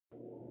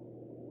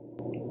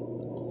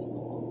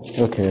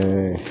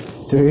Okay,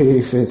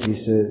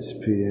 3:56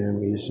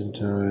 p.m. Eastern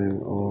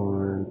Time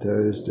on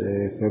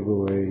Thursday,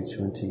 February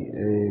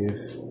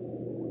 28th,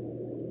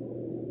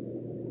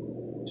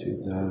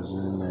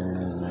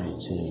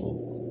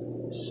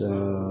 2019.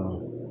 So,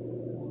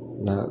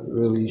 not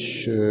really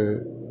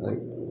sure,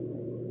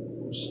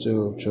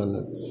 still trying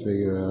to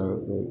figure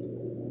out,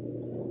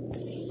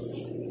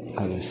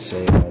 how to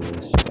say all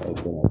this,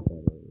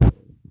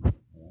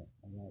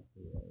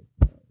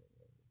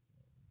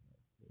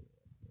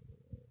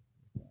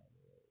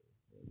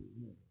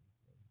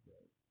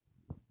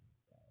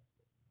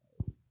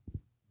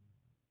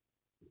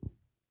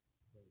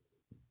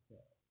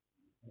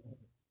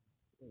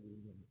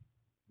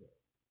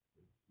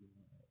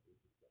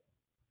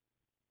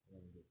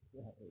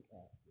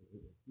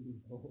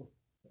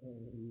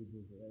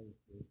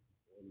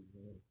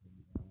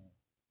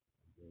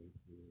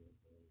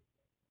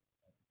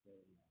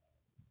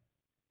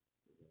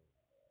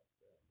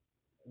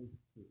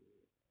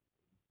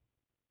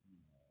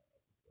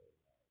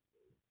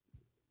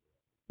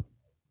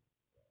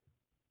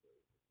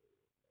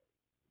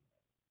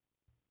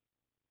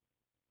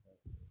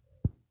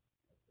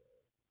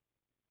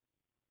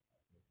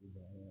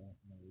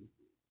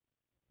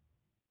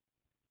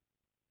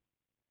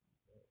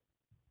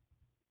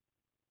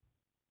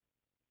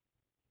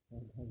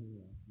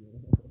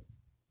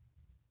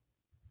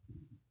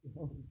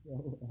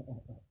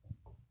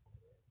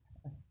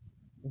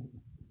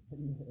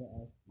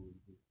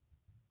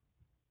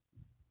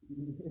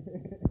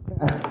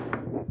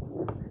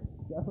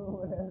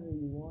 whatever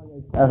you want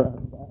to tell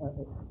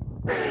about.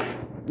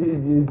 You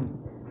just,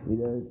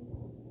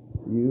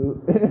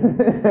 you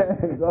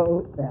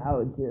go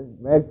out to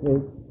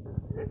breakfast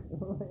with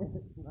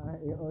my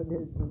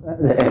oldest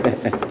brother.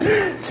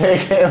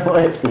 Take it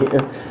with you.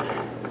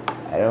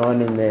 I don't want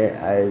to marry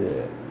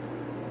either,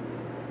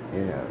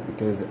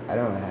 because I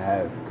don't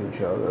have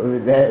control over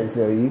that.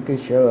 So you could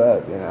show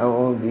up and I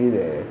won't be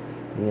there.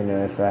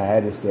 If I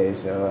had to say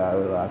so, I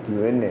would lock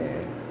you in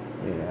there.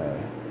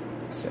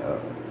 So,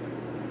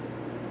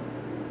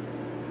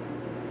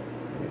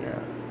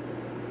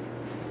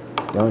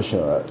 don't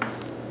show up.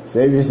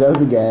 Save yourself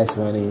the gas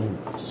money,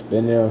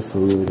 spend it on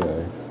food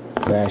or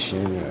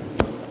fashion or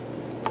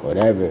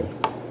whatever.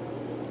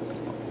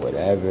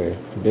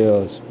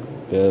 Bills,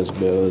 bills,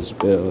 bills,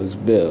 bills, bills,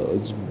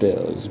 bills,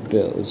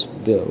 bills, bills,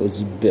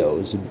 bills,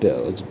 bills,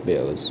 bills,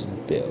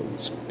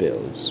 bills,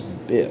 bills,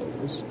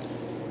 bills.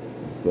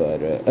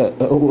 But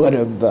what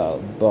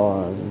about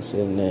bonds?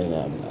 And then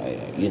I'm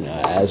like,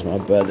 I asked my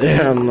brother,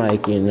 I'm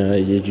like, do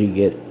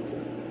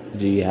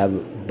you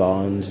have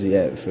bonds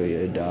yet for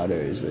your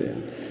daughters?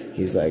 And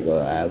he's like, oh,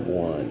 I have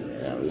one.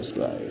 And I was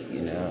like,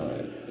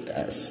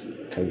 that's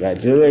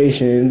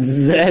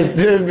congratulations. That's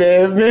the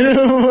bare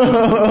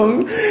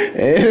minimum.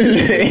 And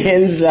the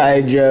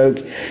inside joke,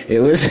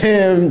 it was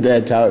him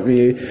that taught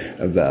me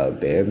about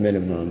bare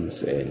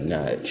minimums and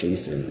not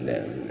chasing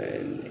them.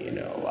 And,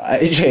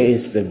 I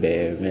chased the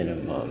bare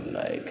minimum.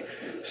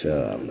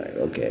 So I'm like,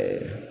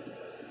 okay.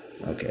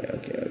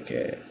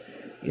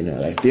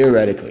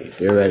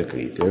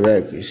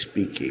 Theoretically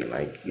speaking,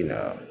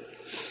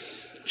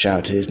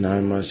 child takes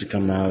 9 months to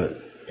come out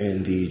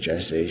in the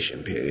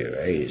gestation period,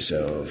 right?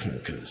 So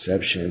from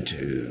conception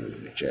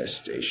to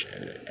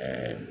gestation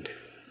and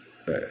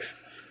birth.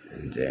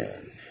 And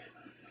then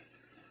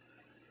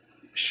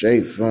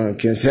straight from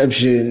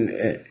conception,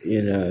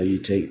 you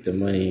take the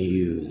money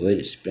you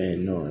would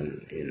spend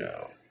on,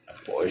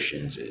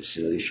 abortions and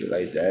silly shit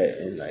like that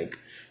and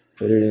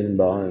put it in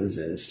bonds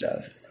and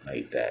stuff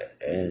like that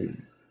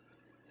and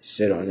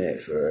sit on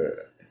it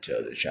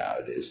until the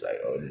child is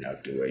old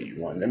enough to where you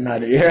want them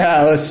out of your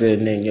house,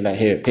 and then you're like,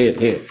 here,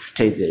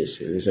 take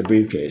this. And it's a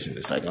briefcase, and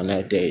it's on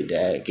that day,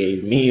 Dad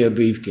gave me a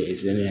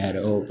briefcase, and it had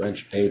a whole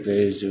bunch of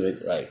papers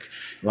with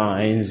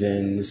lines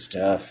and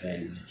stuff,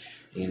 and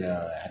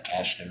I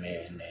cashed them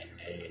in,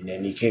 and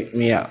then he kicked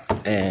me out,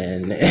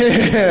 and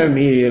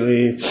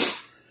immediately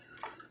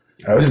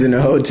I was in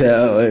a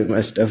hotel, and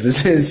my stuff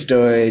was in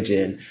storage,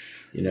 and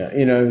you know what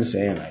I'm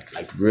saying?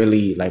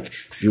 Really,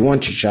 if you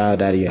want your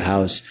child out of your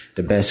house,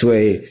 the best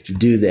way to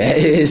do that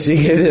is to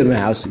give them a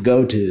house to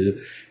go to,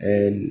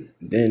 and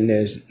then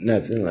there's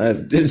nothing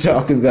left to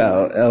talk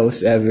about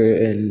else ever,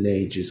 and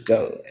they just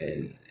go,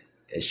 and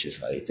it's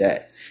just like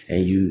that.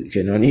 And you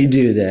can only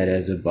do that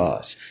as a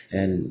boss,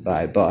 and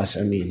by boss,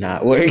 I mean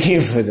not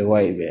working for the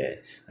white man.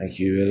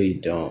 You really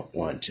don't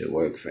want to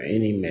work for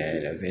any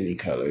man of any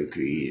color,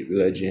 creed,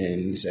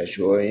 religion,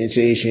 sexual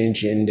orientation,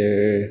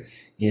 gender,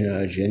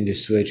 gender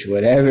switch,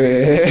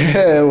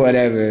 whatever,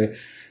 whatever.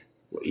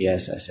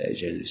 Yes, I said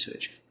gender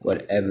switch.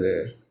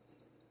 Whatever,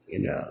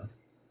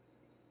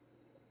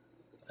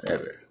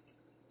 whatever.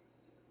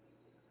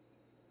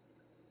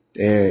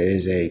 There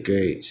is a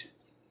great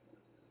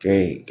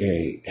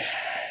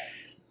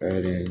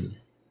burden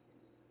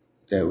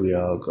that we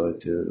all go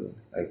through.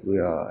 We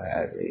all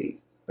have a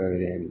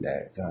burden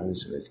that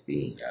comes with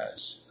being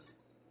us.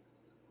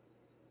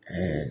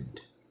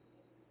 And,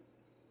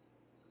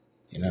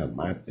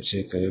 my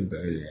particular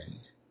burden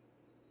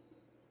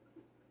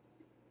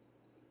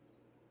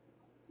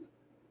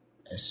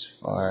as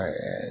far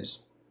as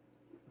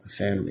my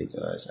family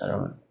goes,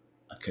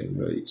 I couldn't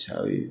really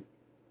tell you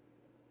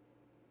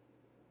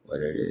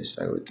what it is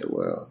like with the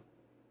world,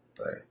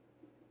 but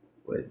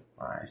with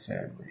my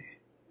family,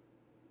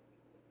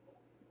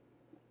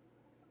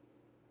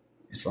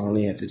 it's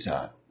lonely at the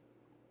top.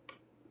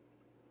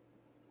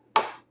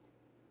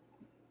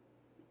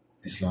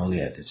 It's lonely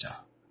at the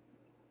top.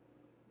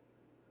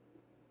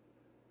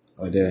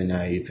 Whether or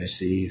not you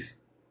perceive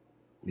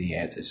me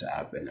at the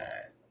top or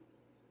not,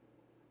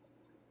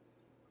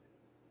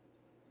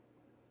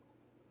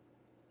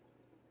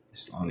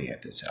 it's lonely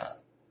at the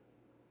top.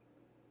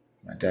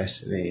 My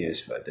destiny is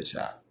for the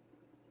top.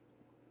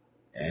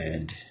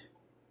 And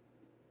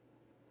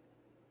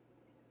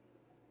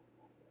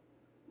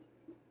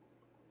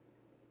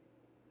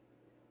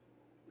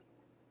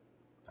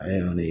I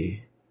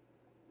only,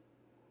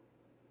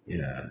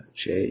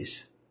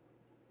 chase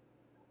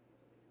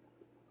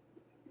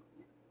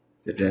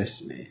the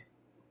destiny.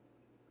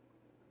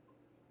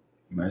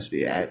 It must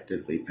be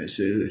actively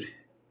pursued,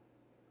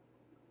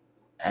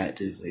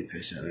 actively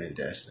pursuing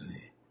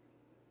destiny.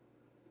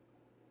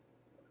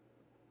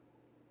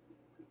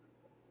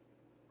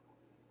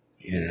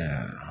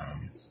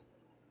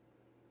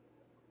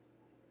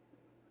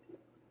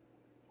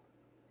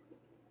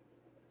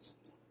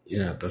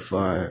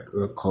 Before I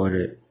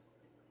recorded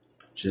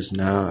just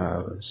now, I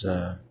was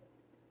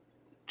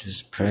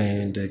just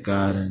praying to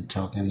God and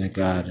talking to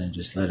God and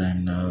just letting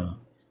Him know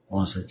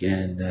once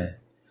again that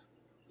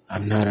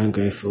I'm not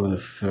ungrateful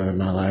for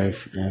my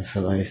life and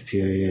for life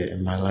period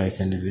and my life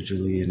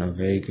individually, and I'm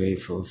very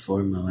grateful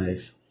for my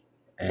life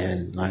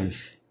and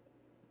life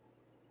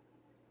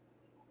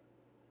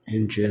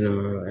in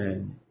general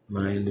and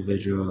my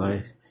individual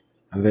life.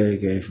 I'm very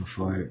grateful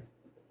for it.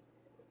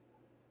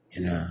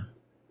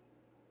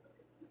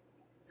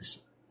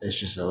 It's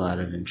just a lot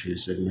of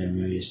intrusive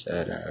memories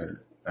that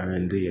are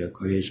in the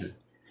equation.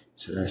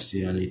 So that's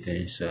the only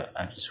thing. So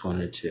I just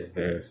wanted to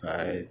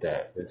verify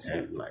that with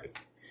him.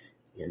 Like,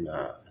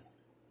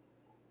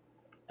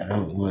 I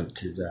don't want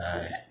to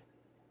die,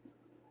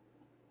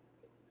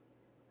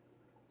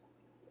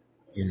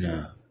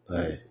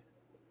 but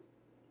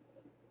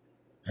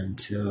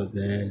until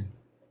then,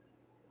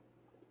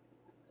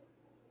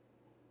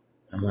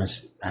 I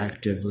must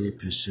actively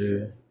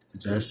pursue the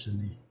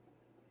destiny.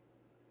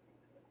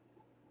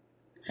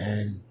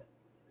 And,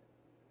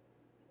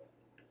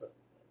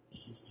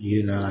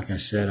 like I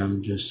said,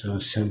 I'm just so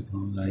simple.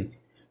 Like,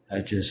 I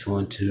just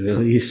want to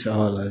release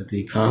all of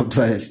the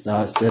complex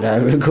thoughts that I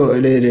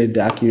recorded and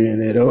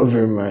documented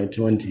over my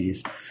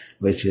 20s,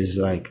 which is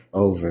like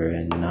over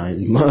in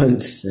 9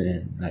 months.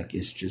 And like,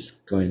 it's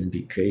just going to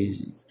be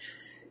crazy.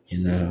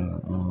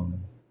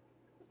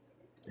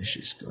 It's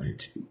just going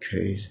to be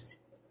crazy.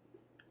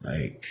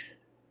 Like,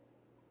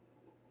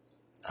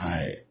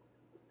 I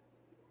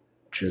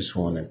just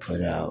want to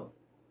put out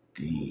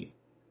the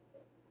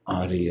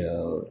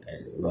audio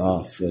and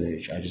raw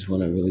footage. I just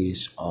want to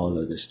release all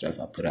of the stuff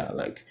I put out,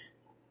 like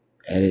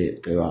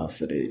edit the raw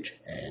footage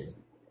and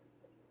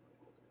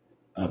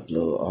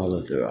upload all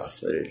of the raw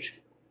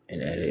footage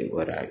and edit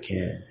what I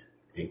can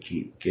and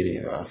keep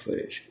getting raw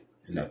footage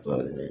and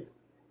uploading it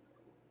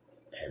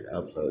and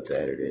upload the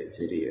edited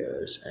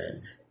videos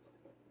and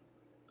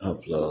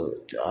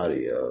upload the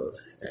audio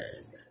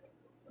and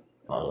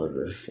all of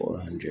the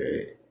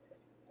 400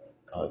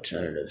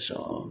 alternative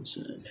songs.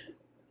 And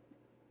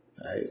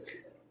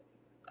like,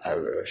 I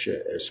really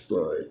should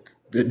explore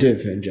the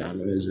different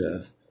genres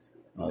of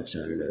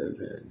alternative,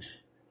 and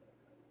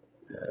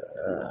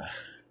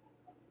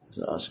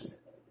it's awesome.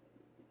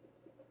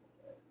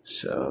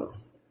 So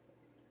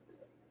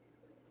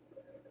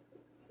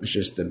it's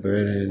just the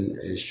burden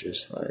is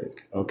just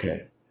like,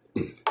 okay,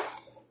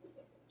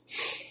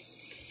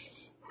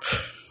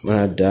 when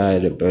I die,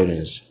 the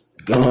burden's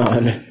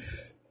gone.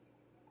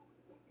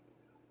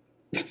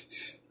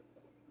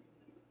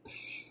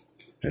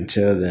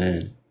 Until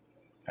then,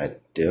 I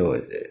deal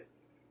with it.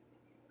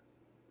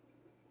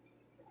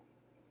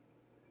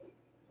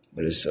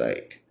 But it's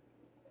like,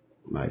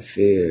 my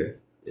fear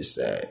is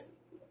that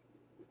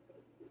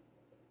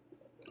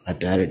I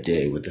die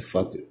today, what the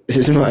fuck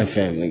is my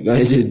family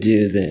going to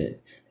do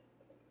then?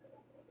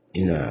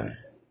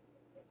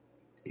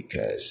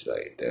 Because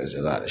like, there's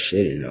a lot of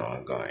shitting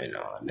going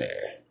on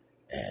there.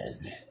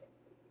 And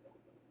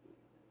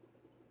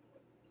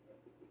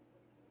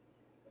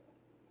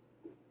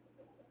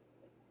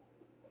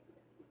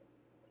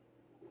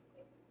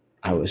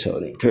I was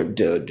holding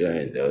crypto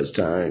during those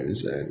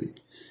times, and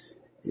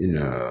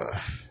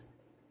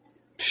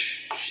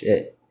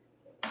shit,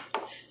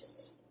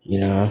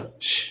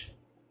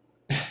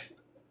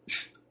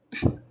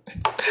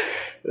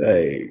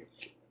 like,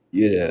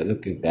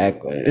 looking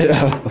back on it,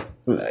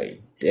 like,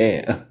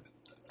 damn,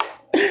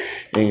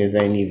 niggas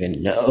ain't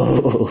even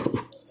know.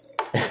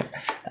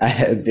 I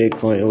had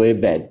Bitcoin way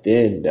back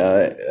then,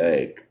 dog.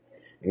 Like,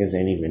 niggas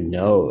ain't even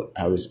know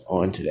I was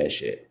onto that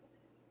shit.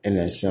 And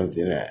that's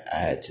something that I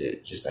had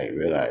to just like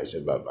realize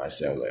about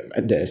myself. Like, my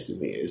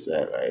destiny is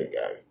that like,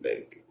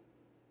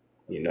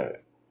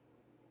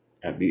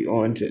 I be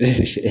on to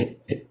this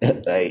shit.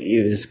 Like,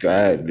 he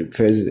described the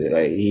prison.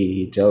 Like,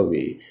 he told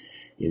me,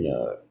 you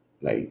know,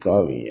 like, he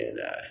called me and,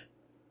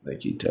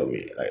 like, he told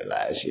me, like,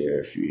 last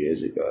year, a few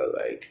years ago,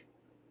 like,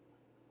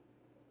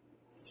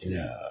 you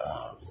know,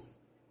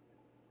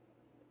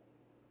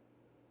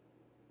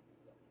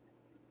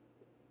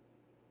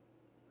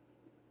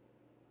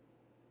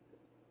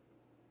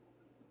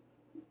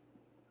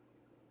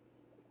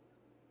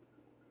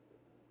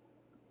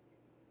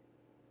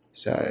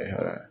 sorry,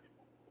 hold on.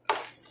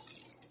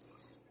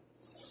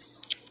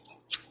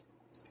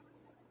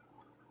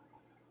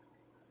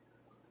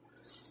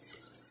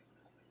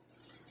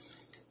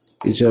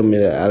 He told me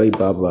that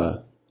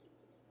Alibaba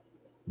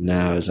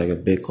now is like a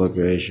big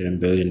corporation, $1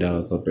 billion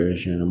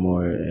corporation or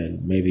more,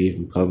 and maybe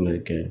even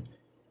public. And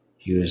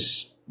he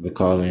was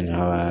recalling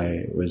how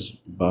I was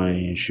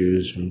buying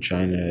shoes from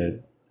China,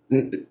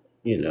 back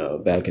in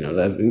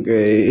 11th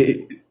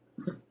grade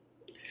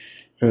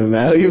from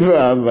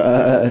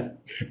Alibaba,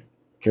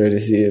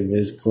 courtesy of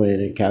Miss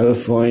Quinn in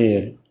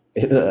California.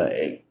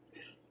 Like,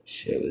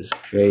 shit was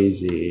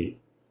crazy.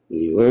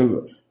 I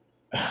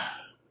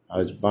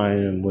was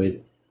buying them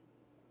with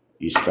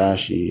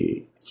Stash,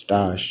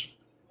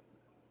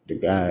 the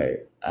guy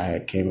I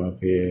had came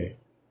up here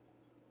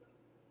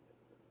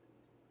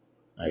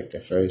like the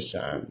first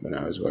time when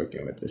I was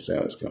working with the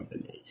sales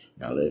company.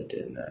 And I lived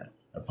in an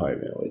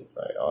apartment with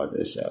like all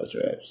the sales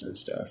reps and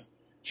stuff.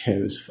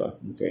 It was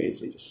fucking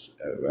crazy. Just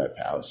a rep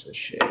house and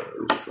shit.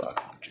 It was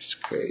fucking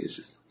just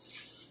crazy.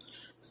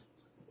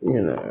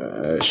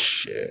 That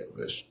shit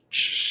was,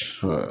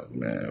 oh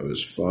man, it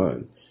was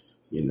fun.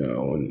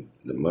 When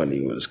the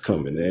money was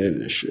coming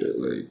in and shit,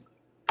 like,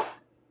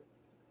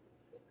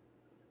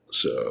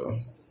 so,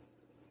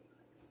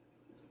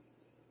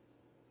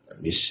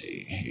 let me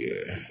see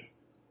here.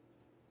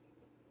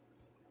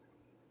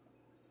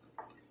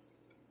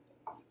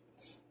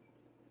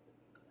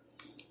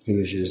 He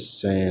was just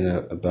saying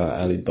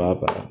about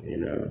Alibaba,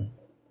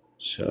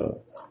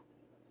 so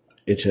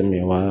it took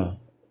me a while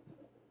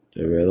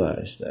to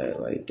realize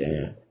that, like,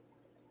 damn,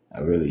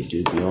 I really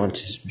do be on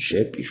to some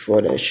shit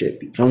before that shit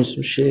becomes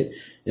some shit.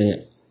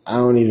 And I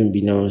don't even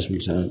be knowing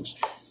sometimes.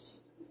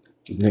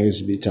 Cause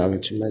niggas be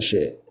talking too much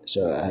shit.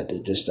 So I had to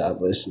just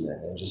stop listening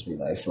and just be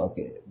like, fuck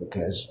it.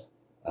 Because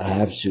I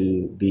have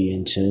to be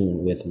in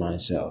tune with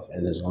myself.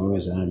 And as long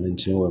as I'm in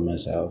tune with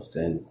myself,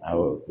 then I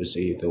will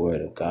receive the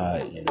word of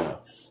God,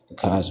 The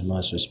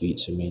cosmos will speak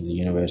to me. The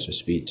universe will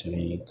speak to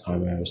me.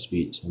 Karma will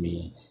speak to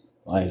me.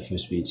 Life will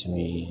speak to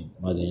me.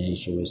 Mother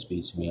Nature will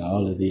speak to me.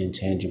 All of the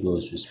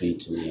intangibles will speak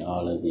to me.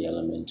 All of the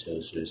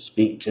elementals will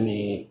speak to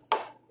me.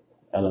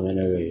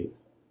 Elementally.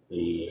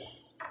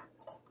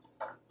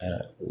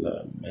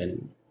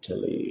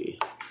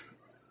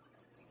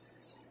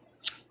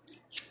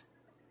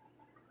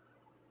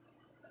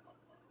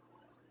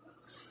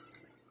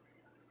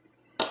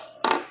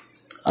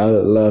 I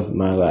love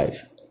my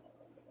life.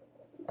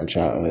 My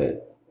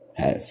childhood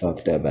had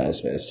fucked up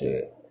aspects to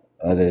it.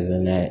 Other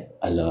than that,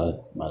 I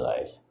love my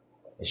life.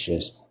 It's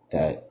just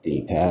that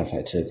the path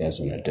I took as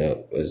an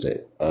adult was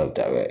of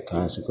direct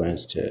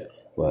consequence to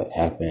what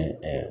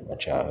happened in my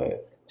childhood.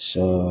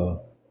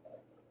 So,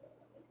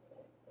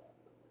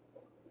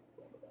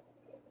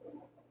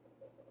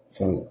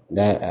 from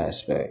that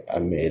aspect, I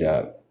made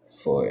up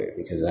for it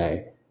because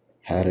I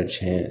had a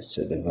chance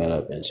to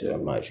develop into a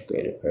much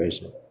greater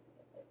person.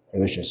 It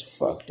was just a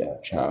fucked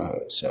up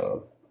childhood.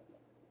 So,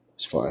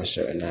 as far as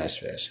certain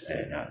aspects,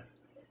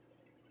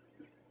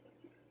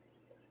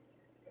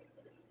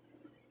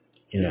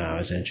 and I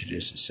was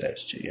introduced to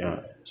sex too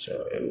young,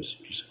 so it was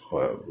just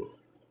horrible.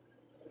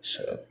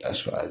 So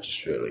that's why I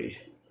just really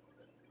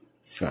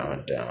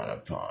frowned down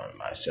upon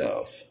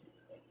myself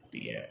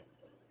being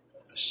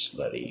a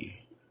slutty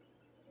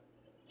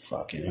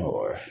fucking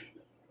whore.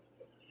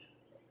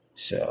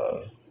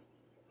 So,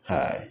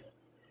 hi,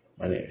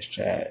 my name is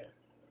Chad,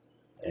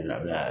 and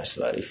I'm not a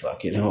slutty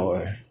fucking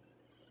whore.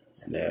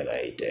 And they're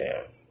like,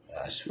 damn,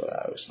 that's what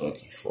I was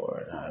looking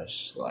for. And I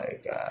was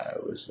like, I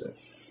was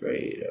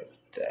afraid of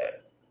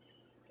that.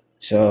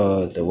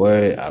 So the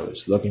word I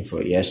was looking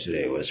for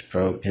yesterday was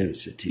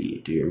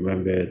propensity. Do you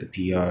remember the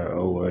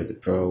PRO word, the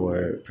pro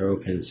word,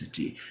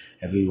 propensity?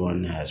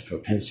 Everyone has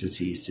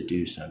propensities to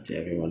do something.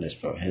 Everyone is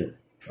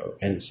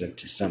propensive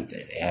to something.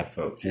 They have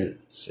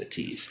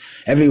propensities.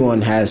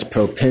 Everyone has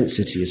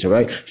propensities, all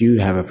right? You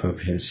have a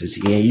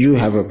propensity, and you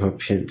have a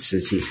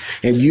propensity,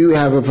 and you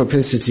have a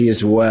propensity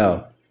as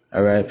well.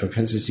 All right?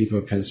 Propensity.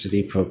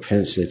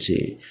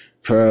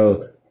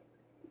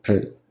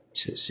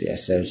 See, I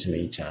said it too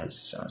many times.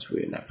 It sounds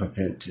weird. Not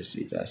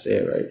propensity. Did I say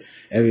it right?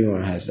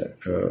 Everyone has a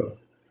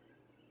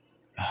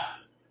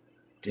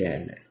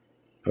damn it.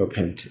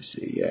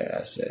 Propensity. Yeah,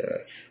 I said it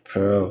right.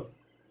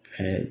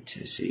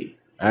 Propensity.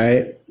 All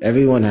right?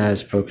 Everyone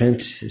has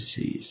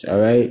propensities. All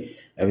right?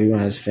 Everyone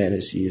has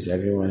fantasies.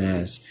 Everyone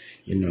has,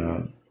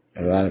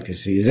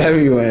 eroticies.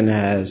 Everyone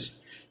has,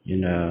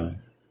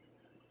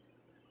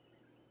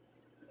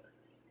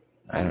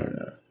 I don't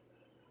know.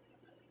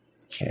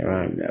 can't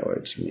rhyme that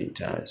word too many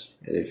times.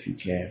 And if you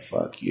can't,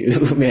 fuck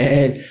you,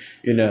 man.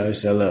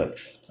 So look,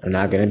 I'm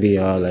not gonna be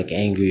all like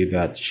angry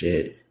about the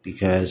shit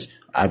because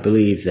I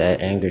believe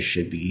that anger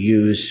should be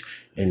used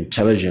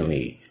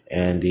intelligently.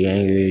 And the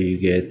angrier you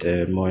get,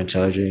 the more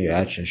intelligent your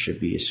action should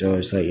be. So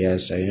it's like,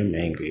 yes, I am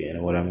angry.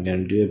 And what I'm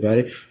gonna do about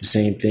it, the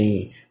same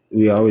thing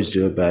we always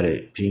do about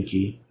it,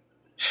 Pinky.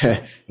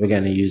 We're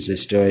gonna use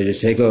this story to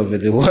take over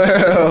the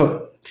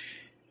world.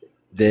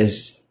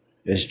 This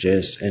is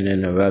just an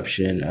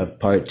interruption of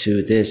part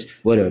 2. This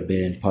would have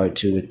been part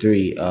 2 or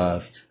 3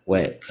 of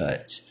Wet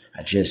Cuts.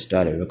 I just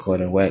started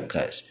recording Wet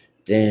Cuts.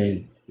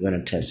 Then you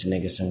wanna test a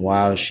nigga some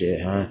wild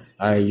shit, huh?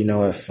 Alright, you know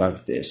what?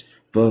 Fuck this.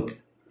 Book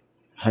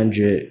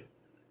 100,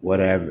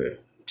 whatever,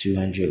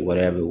 200,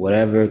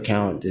 whatever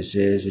count this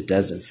is. It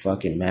doesn't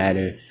fucking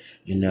matter.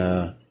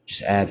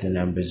 Just add the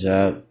numbers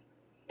up.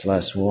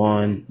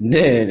 +1,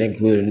 then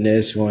including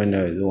this one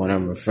or the one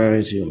I'm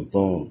referring to, and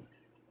boom.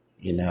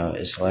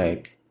 It's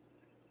like,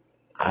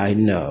 I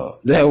know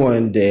that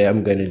one day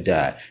I'm gonna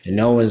die and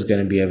no one's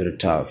gonna be able to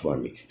talk for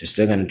me. They're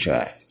still gonna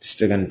try.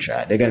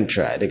 They're gonna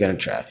try.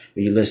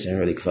 But you listen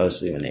really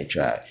closely when they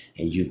try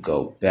and you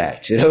go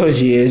back to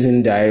those years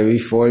in diary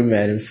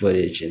format and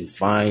footage and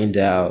find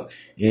out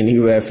any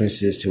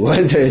references to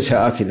what they're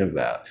talking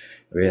about.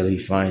 Really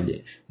find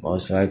it.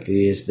 Most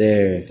likely it's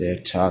there if they're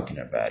talking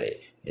about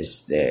it.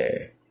 It's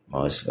there.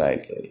 Most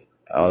likely.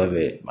 All of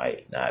it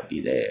might not be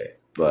there.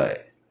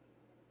 But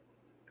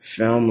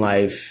film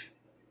life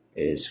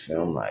is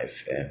film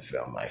life, and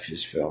film life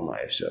is film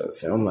life. So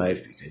film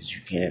life because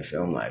you can't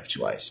film life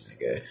twice,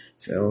 nigga.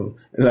 Film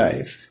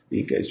life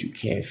because you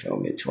can't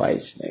film it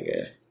twice,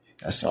 nigga.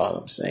 That's all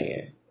I'm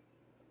saying.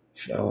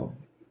 Film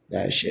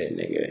that shit,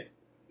 nigga.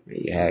 When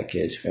you had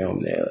kids,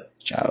 film their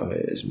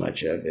childhood as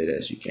much of it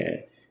as you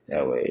can.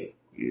 That way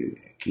you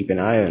keep an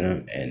eye on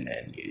them, and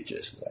then you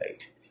just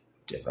like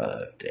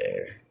develop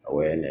their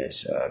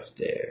awareness of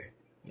their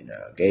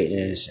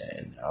greatness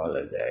and all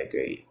of that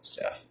great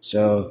stuff.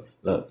 So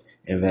look,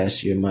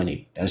 invest your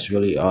money. That's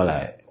really all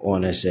I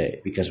want to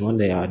say, because one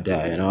day I'll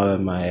die and all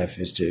of my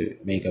efforts to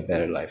make a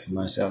better life for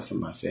myself and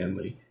my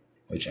family,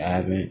 which I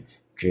haven't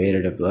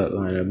created a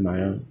bloodline of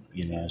my own,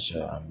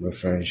 so I'm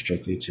referring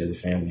strictly to the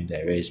family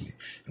that raised me.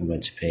 I'm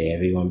going to pay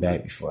everyone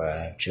back before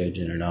I have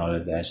children and all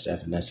of that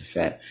stuff, and that's a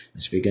fact.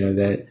 And speaking of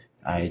that,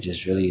 I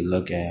just really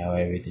look at how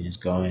everything is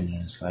going,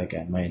 and it's like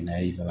I might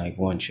not even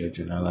want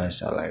children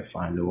unless I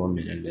find a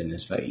woman, and then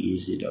it's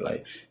easy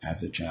to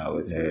have the child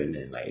with her and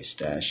then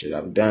stash it.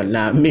 I'm done.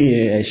 Not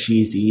meaning that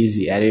she's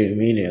easy. I didn't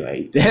mean it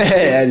like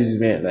that. I just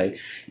meant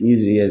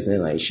easy as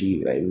in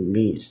she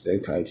meets the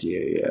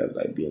criteria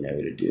of being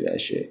able to do that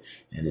shit.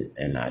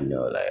 And I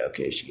know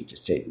okay, she could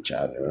just take the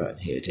child and run.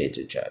 Here, take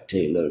the child,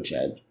 take little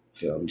child,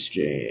 film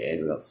stream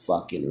and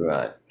fucking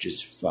run.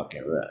 Just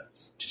fucking run.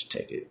 Just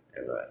take it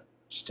and run.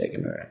 Just take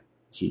him around.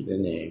 Keep the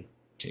name,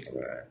 take him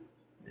around.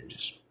 And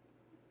just,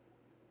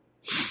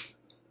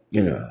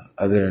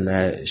 other than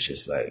that, it's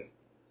just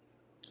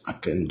I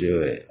couldn't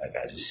do it.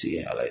 I just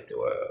see how the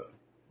world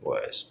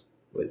was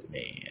with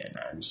me. And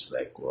I'm just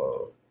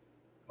whoa,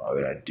 why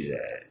would I do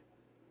that?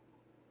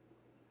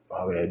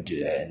 Why would I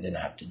do that? And then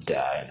I have to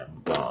die and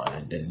I'm gone.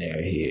 And then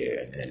they're here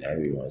and then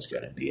everyone's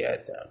going to be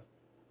at them.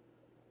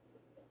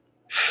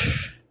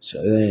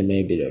 So then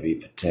maybe they'll be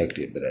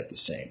protected, but at the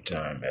same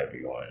time,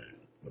 everyone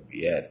will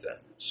be at them.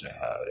 So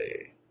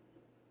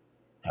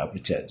how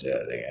protected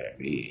are they gonna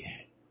be?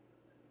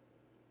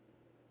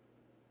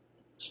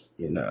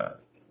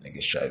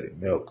 Niggas try to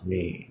milk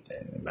me,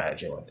 then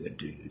imagine what they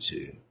do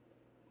to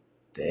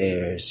the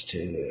heirs,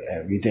 to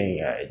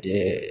everything I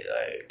did.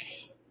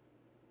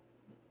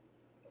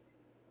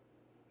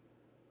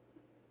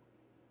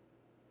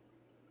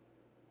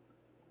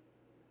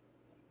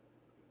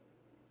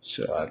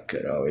 So I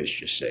could always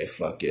just say,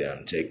 fuck it,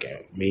 I'm taking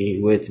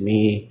me with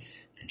me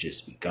and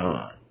just be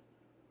gone.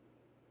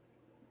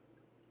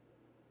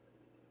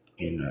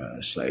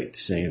 It's the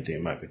same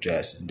thing Michael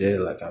Jackson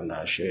did. I'm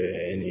not sure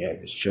any of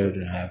his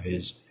children have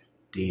his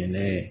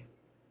DNA.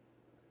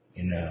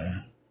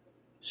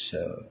 So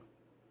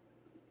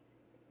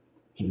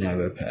he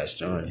never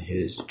passed on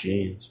his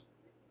genes.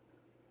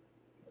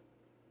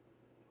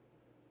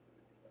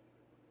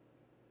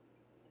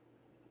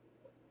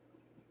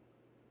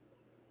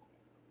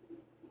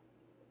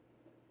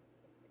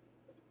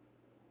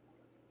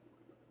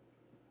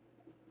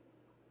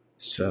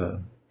 So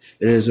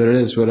it is what it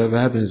is. Whatever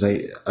happens, I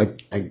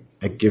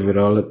give it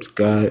all up to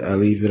God. I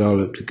leave it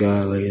all up to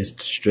God. It's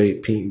the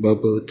straight pink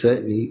bubble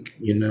technique,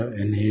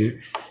 in here.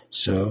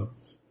 So,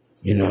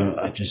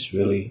 I just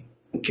really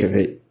give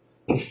it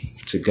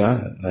to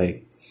God.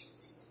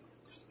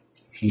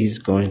 He's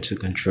going to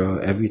control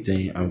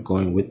everything. I'm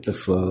going with the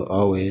flow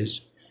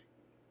always,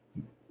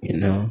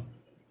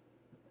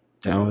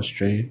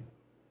 downstream,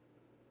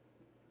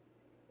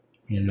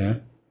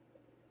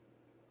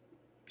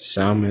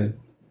 salmon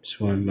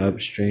swim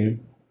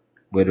upstream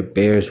where the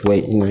bear's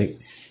waiting,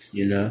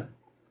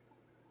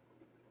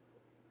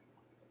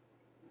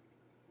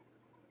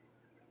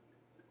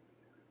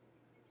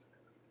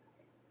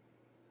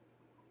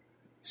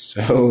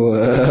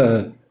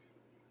 So,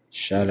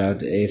 shout out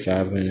to 8th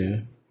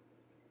Avenue,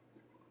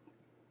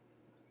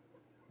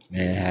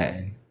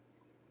 Manhattan.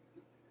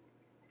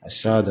 I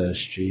saw those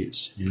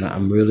streets.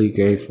 I'm really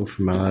grateful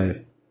for my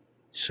life.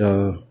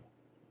 So,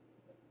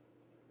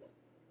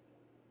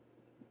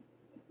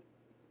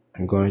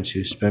 I'm going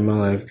to spend my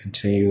life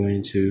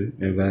continuing to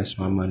invest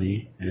my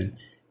money, and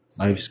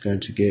life's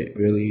going to get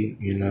really,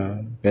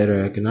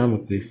 better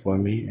economically for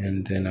me.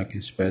 And then I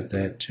can spread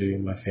that to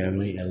my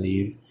family and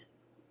leave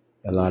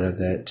a lot of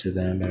that to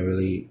them and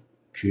really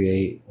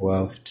create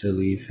wealth to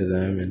leave for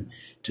them and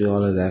do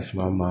all of that for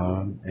my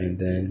mom. And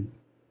then,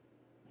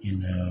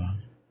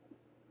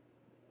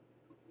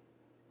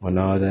 when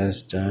all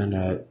that's done,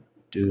 I'll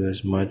do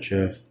as much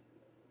of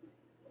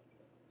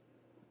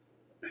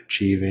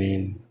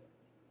achieving,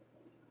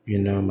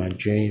 my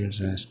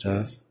dreams and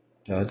stuff,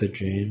 the other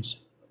dreams,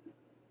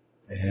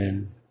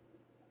 and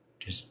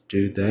just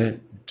do that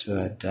until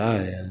I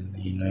die. And,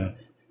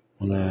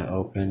 when I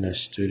open a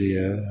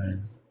studio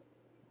and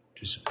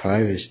just a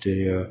private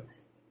studio,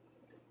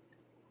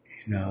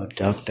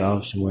 ducked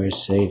off somewhere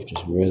safe,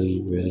 just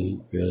really, really,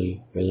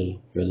 really,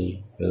 really,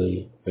 really,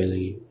 really,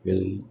 really,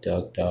 really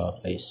ducked off.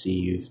 I see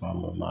you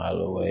from a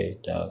mile away,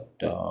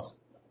 ducked off.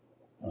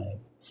 Like,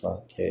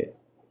 fuck it.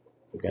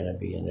 We're gonna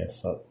be in there,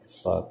 fuck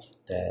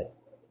that,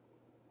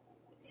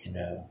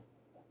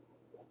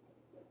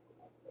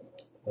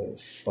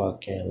 with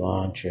fucking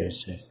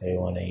launchers if they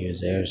want to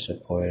use air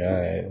support.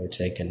 Alright, we're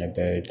taking the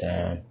bird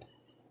down.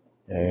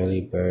 The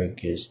early bird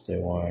gets the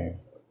worm.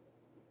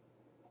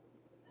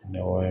 And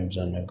the worm's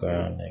on the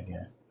ground,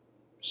 nigga.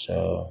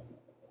 So,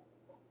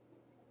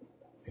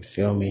 you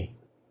feel me?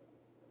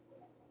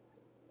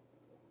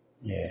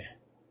 Yeah.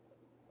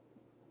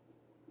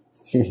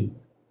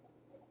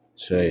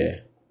 So yeah,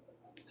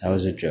 that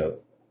was a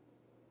joke,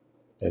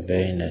 but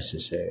very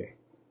necessary.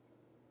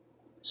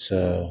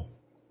 So,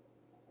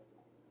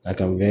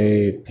 I'm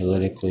very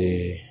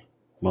politically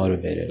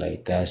motivated.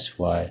 Like, that's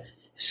why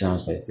it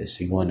sounds like this.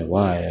 You wonder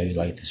why are you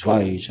like this?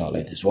 Why are you talk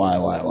like this? Why?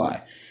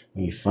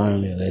 When you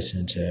finally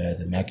listen to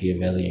the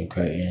Machiavellian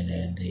curtain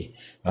and the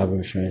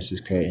Robert Francis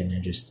curtain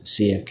and just the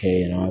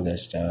CFK and all that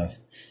stuff,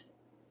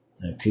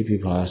 the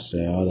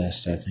creepypasta, all that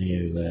stuff, and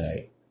you're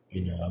like,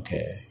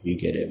 okay, you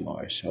get it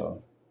more.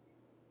 So,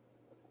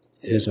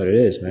 it is what it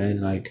is,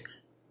 man. Like,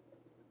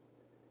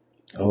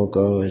 the whole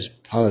goal is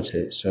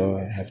politics, so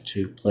I have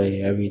to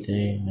play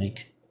everything,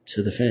 like,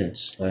 to the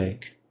fence,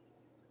 like,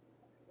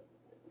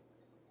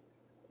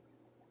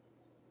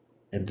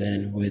 and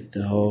then with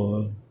the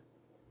whole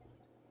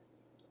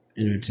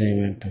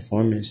entertainment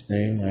performance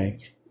thing,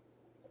 like,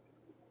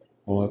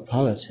 more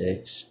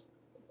politics.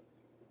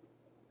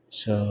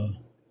 So,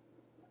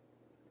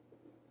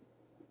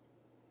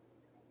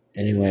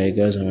 anyway it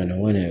goes, I'm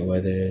gonna win it,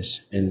 whether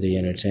it's in the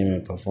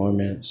entertainment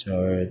performance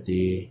or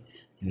the,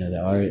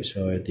 the arts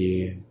or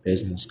the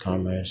business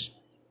commerce,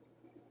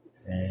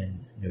 and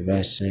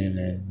investing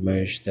and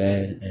merge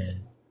that,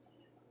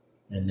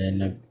 and then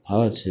the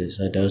politics.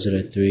 Like, those are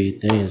the three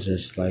things.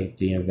 It's like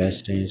the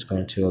investing is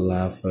going to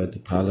allow for the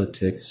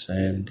politics,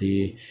 and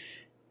the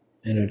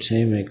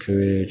entertainment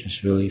career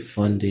just really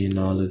funding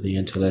all of the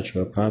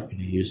intellectual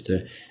property. Use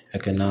the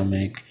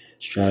economic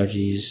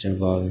strategies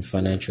involving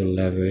financial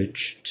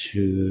leverage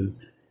to,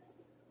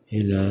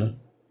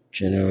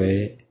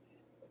 generate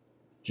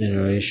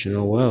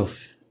generational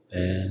wealth.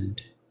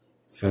 And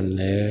from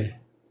there,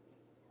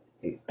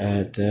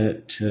 add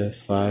that to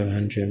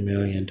 $500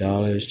 million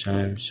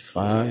times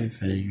 5,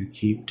 and you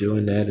keep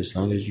doing that as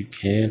long as you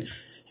can.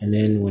 And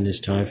then when it's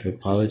time for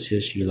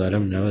politics, you let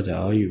them know that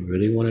all you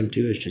really want to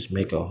do is just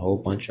make a whole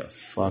bunch of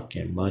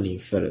fucking money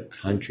for the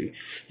country.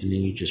 And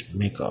then you just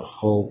make a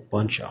whole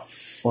bunch of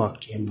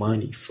fucking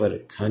money for the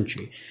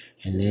country.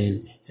 And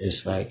then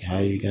it's like, how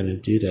are you going to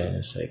do that?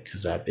 It's like,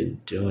 because I've been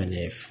doing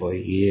it for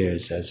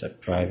years as a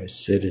private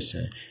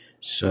citizen.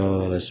 So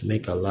let's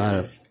make a lot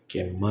of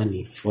fucking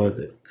money for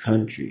the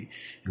country.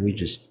 And we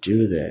just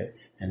do that.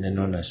 And then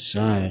on the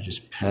side, I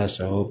just pass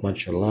a whole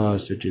bunch of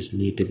laws that just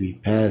need to be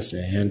passed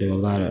and handle a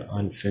lot of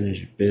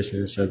unfinished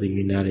business of the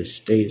United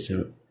States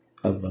and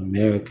of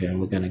America. And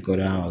we're going to go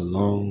down a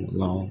long,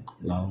 long,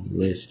 long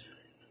list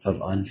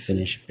of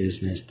unfinished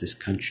business this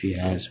country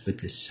has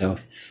with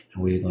itself.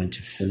 And we're going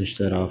to finish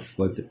that off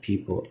for the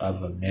people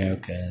of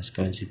America. And it's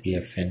going to be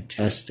a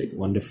fantastic,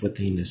 wonderful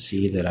thing to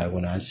see that I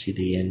will not see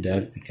the end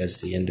of,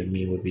 because the end of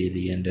me will be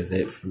the end of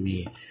it for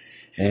me.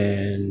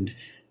 And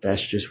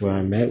that's just where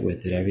I'm at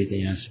with it.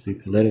 Everything has to be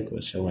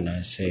political. So when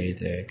I say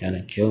they're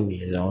gonna kill me,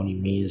 it only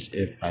means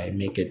if I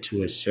make it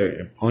to a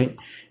certain point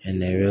and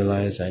they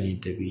realize I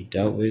need to be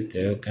dealt with,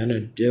 they're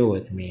gonna deal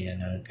with me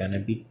and I'm gonna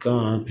be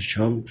gone,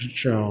 patron.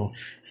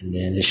 And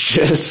then it's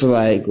just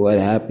like what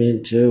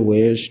happened to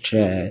Where's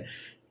Chad?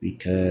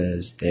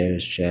 Because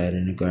there's Chad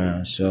in the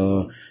ground.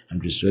 So I'm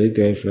just really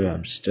grateful that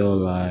I'm still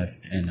alive,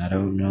 and I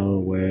don't know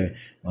where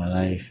my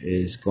life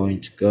is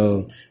going to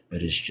go,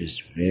 but it's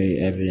just very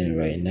evident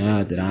right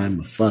now that I'm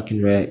a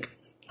fucking wreck.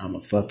 I'm a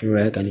fucking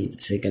wreck. I need to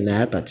take a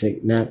nap. I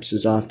take naps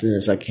as often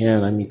as I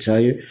can. Let me tell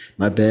you,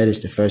 my bed is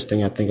the first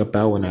thing I think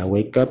about when I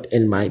wake up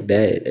in my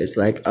bed. It's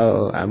like,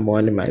 oh, I'm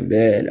on my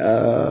bed.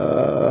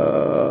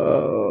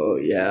 Oh,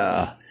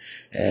 yeah.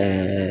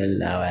 And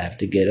now I have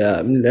to get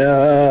up.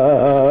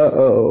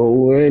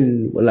 No,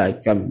 when will I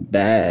come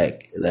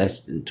back? Less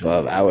than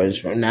 12 hours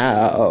from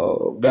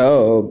now.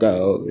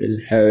 Go,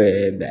 and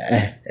hurry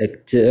back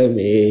to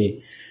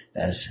me.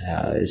 That's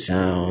how it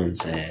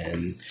sounds.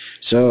 And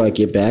so I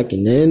get back,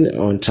 and then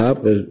on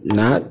top of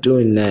not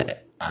doing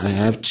that, I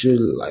have to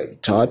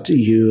like talk to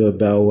you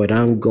about what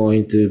I'm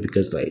going through,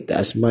 because like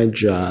that's my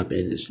job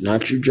and it's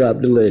not your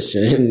job to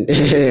listen.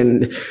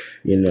 And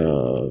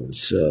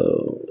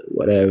so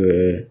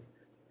whatever.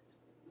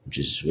 I'm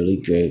just really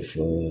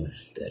grateful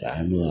that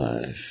I'm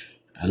alive.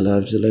 I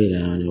love to lay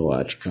down and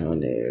watch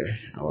Con Air.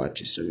 I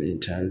watch it so many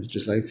times,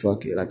 just like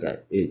fuck it. Like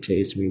it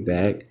takes me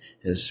back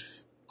as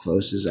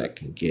close as I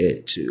can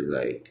get to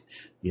like,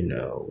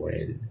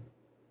 when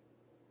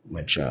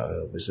my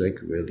childhood was like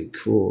really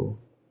cool.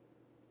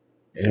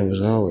 And it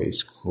was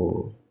always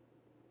cool.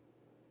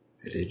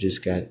 But it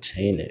just got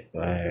tainted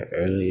by an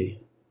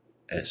early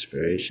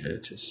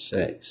aspiration to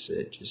sex.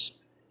 It just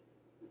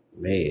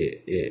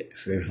made it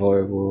for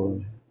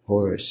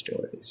horror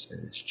stories.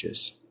 And it's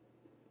just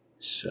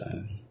so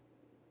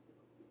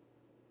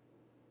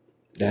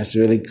that's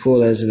really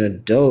cool as an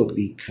adult,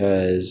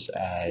 because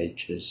I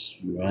just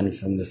run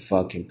from the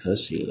fucking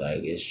pussy.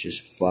 Like, it's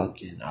just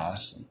fucking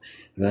awesome.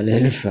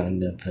 Running from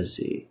the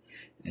pussy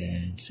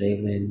and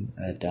saving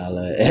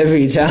 $1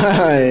 every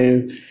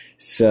time.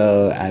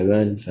 So I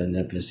run from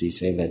the pussy,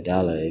 save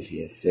 $1, if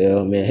you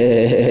feel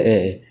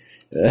me.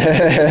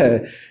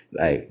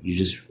 Like, you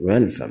just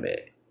run from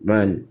it.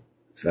 Run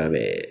from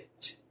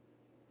it.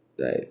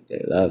 Like, they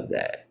love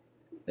that.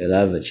 They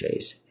love a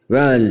chase.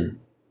 Run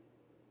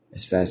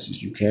as fast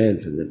as you can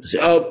from the pussy.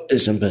 Oh,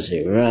 there's some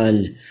pussy.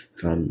 Run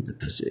from the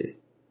pussy.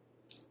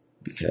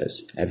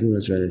 Because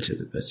everyone's running to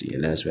the pussy,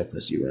 and that's why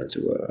pussy runs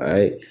the world,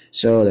 alright?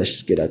 So let's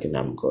just get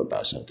economical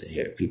about something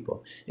here,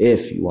 people.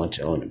 If you want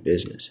to own a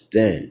business,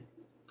 then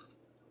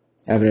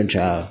having a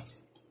child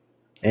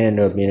and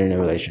or being in a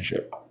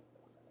relationship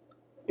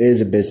is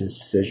a business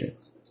decision.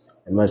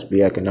 It must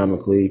be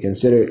economically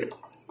considered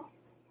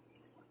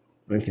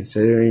when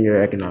considering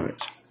your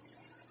economics.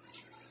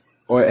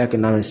 Or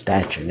economic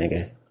stature,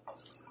 nigga.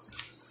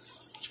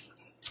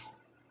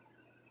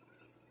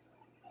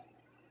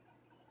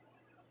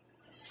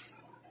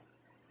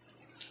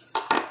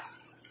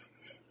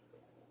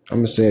 I'm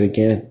gonna say it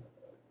again.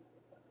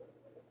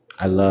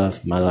 I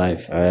love my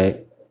life,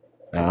 alright?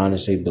 I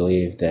honestly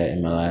believe that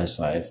in my last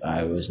life,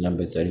 I was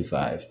number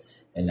 35.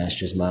 And that's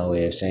just my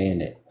way of saying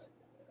it.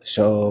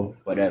 So,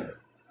 whatever.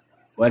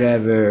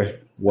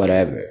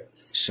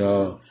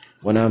 So,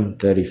 when I'm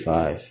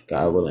 35,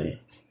 God willing.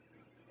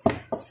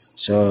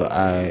 So,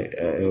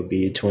 it'll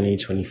be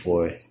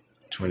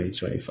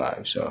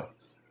 2025. So,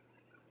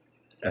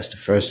 that's the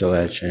first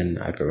election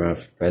I could run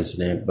for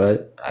president,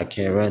 but I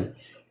can't run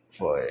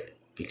for it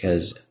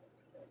because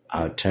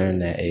I'll turn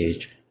that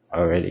age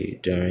already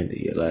during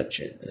the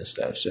election and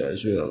stuff. So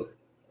it's real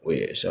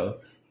weird. So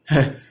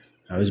I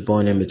was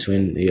born in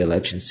between the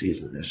election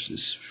season. It's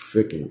just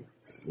freaking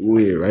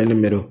weird. Right in the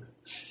middle.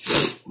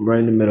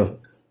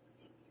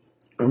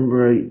 I'm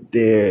right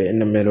there in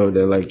the middle.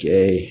 They're like,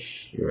 hey,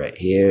 you're right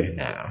here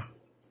now.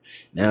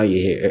 Now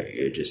you're here.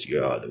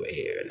 You're all the way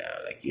here now.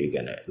 Like, you're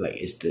gonna, like,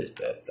 it's just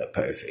the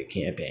perfect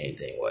campaign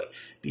thing. What,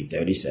 be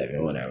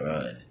 37 when I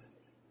run.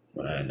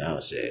 When I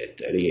announce it,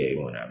 38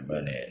 when I'm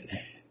running,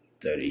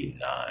 39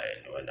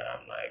 when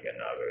I'm like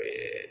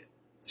inaugurated.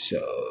 So,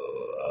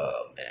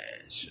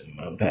 man, so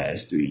my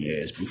past 3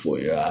 years before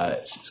your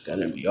eyes, it's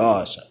gonna be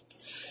awesome.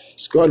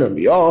 It's gonna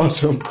be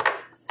awesome.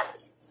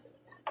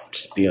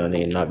 Just be on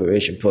the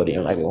inauguration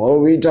podium, like, what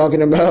were we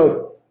talking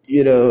about?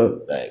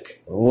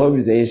 Like, what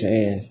were they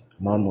saying?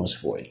 I'm almost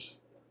 40.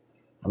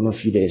 I'm a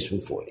few days from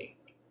 40.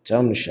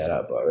 Tell them to shut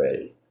up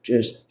already.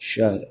 Just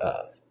shut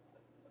up.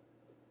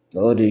 The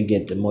older you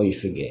get, the more you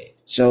forget.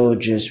 So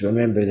just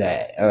remember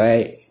that, all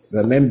right?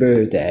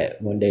 Remember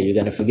that one day you're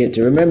going to forget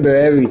to remember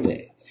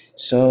everything.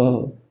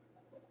 So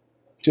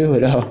do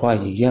it all while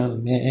you're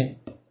young, man.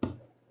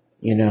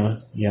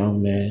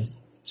 Young man.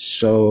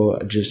 So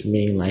I just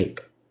mean,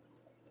 like,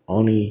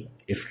 only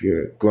if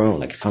you're grown.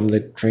 Like, if I'm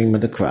the cream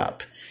of the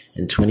crop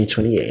in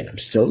 2028, I'm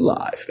still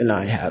alive, and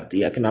I have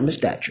the economic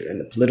stature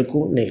and the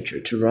political nature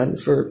to run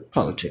for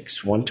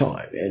politics one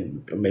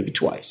time, or maybe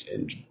twice,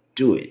 and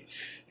do it.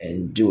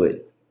 And do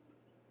it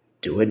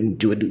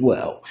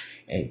well,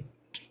 and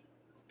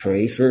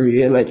pray for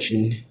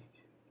re-election.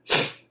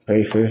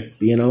 Pray for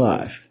being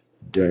alive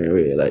during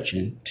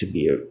re-election to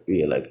be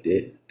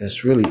re-elected.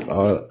 That's really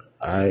all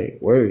I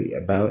worry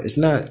about. It's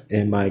not,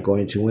 am I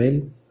going to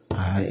win?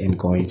 I am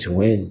going to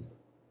win.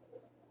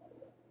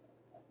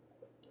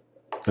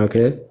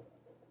 Okay?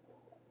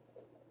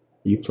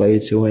 You play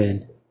to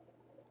win.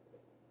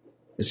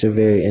 It's a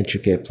very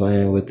intricate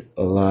plan with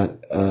a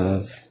lot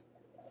of,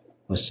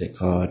 what's it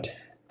called?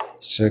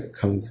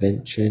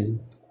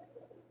 Circumvention.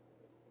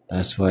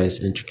 That's why it's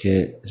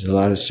intricate. There's a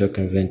lot of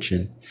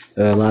circumvention.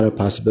 There are a lot of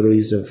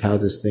possibilities of how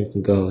this thing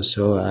can go.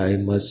 So I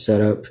must set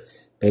up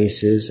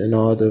bases in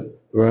all the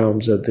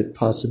realms of the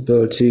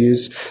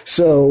possibilities.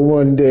 So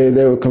one day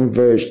they will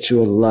converge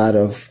to a lot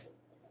of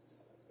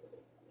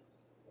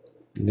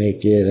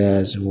naked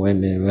ass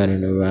women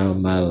running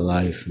around my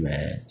life,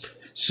 man.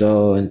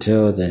 So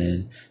until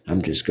then,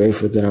 I'm just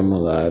grateful that I'm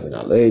alive, and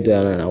I lay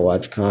down and I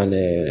watch Kanye,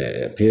 and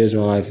it appears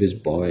my life is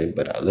boring,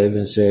 but I live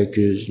in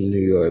Syracuse, New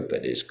York,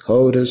 but it's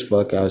cold as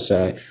fuck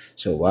outside,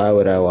 so why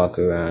would I walk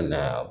around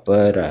now?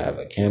 But I have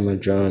a camera,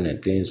 drone,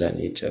 and things I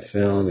need to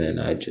film, and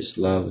I just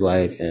love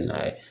life, and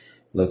I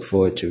look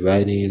forward to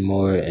writing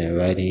more, and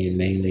writing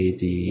mainly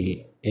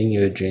the In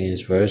Your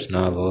Dreams verse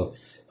novel,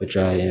 which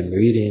I am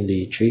reading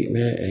the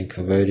treatment and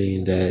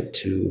converting that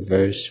to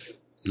verse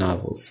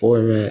novel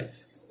format,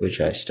 which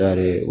I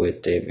started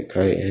with David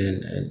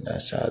Creighton, and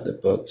that's how the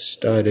book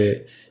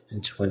started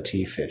in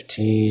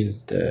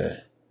 2015,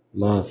 the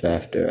month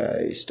after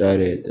I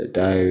started the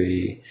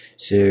diary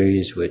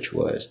series, which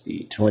was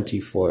the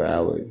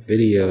 24-hour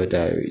video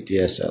diary,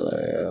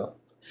 DSLR,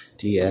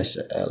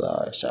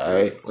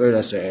 sorry, what did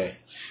I say?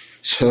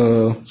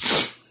 So,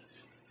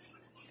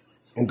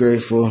 I'm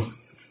grateful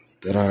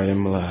that I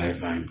am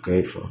alive. I'm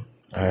grateful.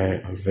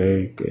 Alright, I'm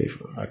very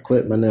grateful. I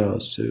clip my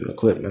nails too.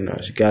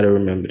 You gotta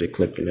remember to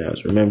clip your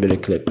nails. Remember to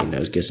clip your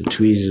nails. Get some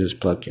tweezers,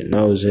 pluck your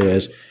nose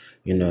hairs.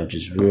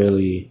 Just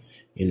really,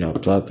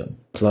 pluck them.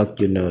 Pluck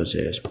your nose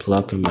hairs.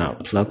 Pluck them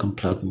out. Pluck them,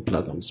 pluck them,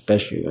 pluck them.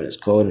 Especially when it's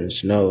cold and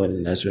snowing.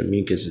 And that's what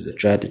mucus is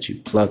attracted to.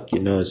 Pluck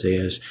your nose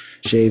hairs.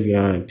 Shave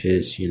your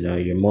armpits.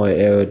 You're more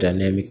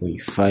aerodynamic when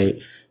you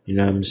fight. You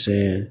know what I'm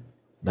saying?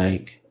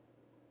 Like,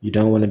 you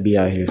don't want to be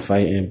out here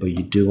fighting, but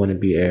you do want to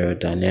be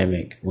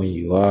aerodynamic when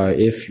you are,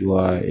 if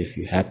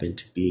you happen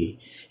to be.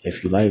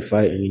 If you like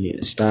fighting, you need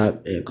to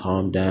stop and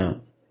calm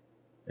down.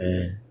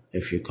 And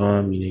if you're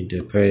calm, you need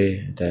to pray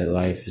that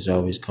life is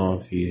always calm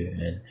for you.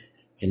 And,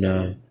 you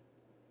know,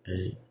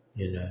 and,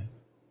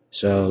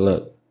 so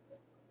look,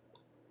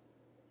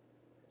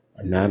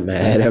 I'm not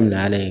mad. I'm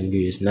not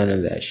angry. It's none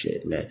of that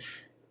shit, man.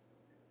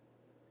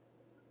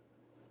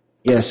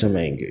 Yes, I'm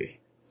angry,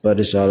 but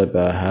it's all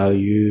about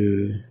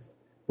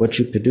what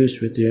you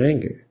produce with your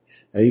anger.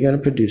 Are you going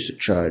to produce a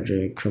charge or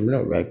a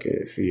criminal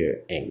record for your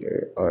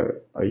anger? Or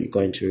are you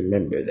going to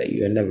remember that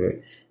you're never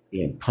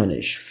being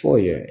punished for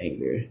your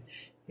anger?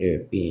 You're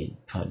being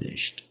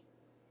punished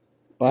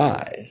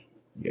by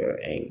your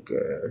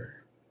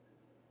anger.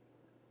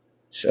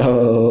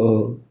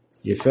 So,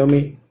 you feel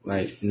me?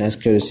 And that's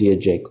courtesy of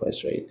J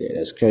Quest right there.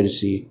 That's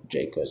courtesy of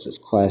J Quest. That's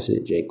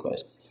classic J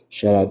Quest.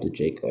 Shout out to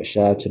J Quest.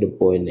 Shout out to the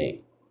boy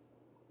Nate.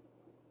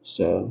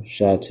 So,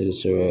 shout out to the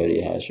sorority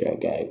house y'all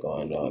got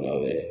going on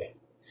over there.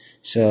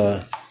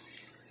 So,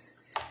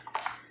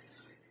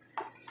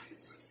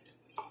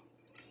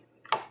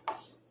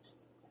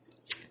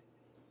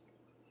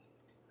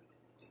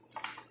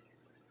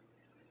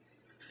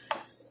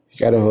 you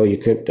gotta hold your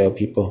crypto,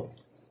 people.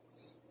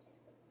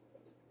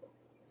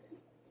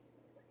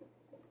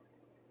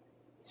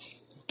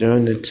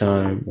 During the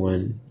time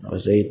when I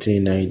was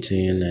 18,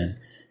 19, and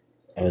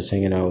I was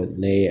hanging out with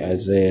Nate,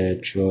 Isaiah,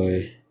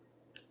 Troy,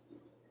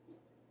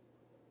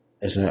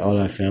 it's like all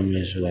our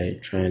families were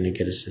trying to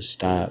get us to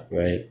stop,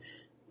 right?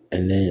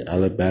 And then I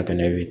look back on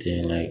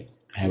everything,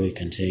 how we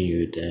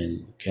continued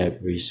and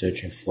kept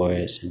researching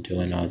forests and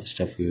doing all the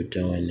stuff we were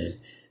doing,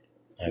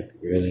 and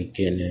really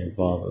getting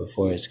involved with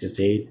forests, because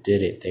they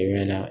did it. They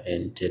ran out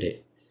and did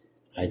it.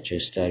 I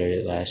just started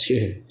it last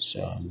year,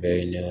 so I'm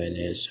very new in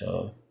it.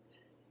 So,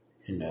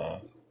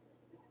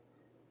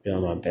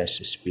 doing my best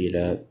to speed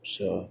up.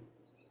 So,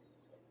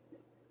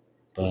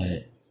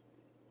 but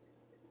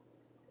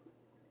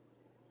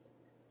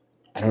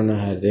I don't know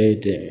how they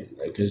did,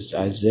 because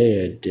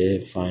Isaiah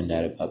did find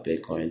out about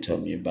Bitcoin and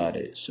told me about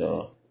it.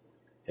 So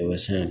it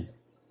was him,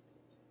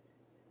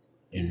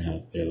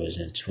 but it was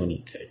in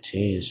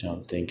 2013. So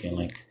I'm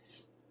thinking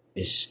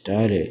it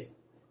started,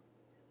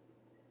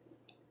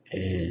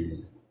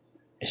 and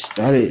it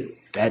started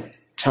that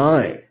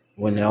time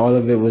when all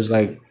of it was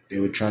they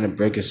were trying to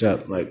break us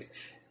up,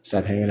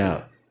 stop hanging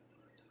out.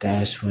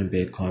 That's when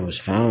Bitcoin was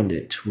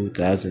founded,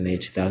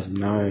 2008,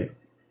 2009.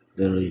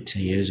 Literally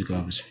 10 years ago,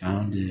 it was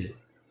founded.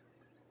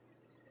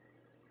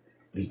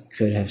 We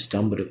could have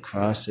stumbled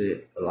across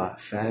it a lot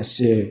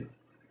faster.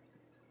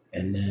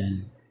 And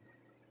then,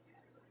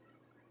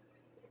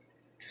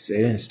 because they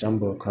didn't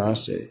stumble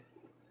across it.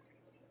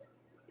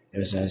 It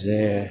was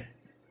Isaiah.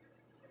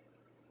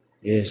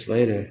 Years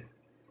later,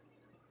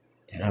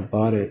 and I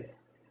bought it.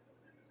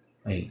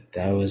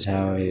 That was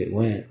how it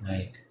went.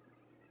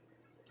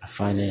 I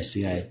financed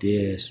the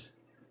ideas.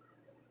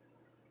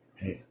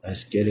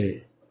 Let's get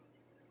it.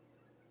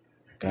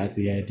 I got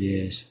the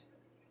ideas.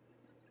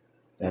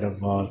 That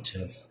evolved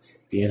to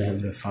being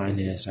able to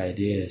finance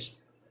ideas.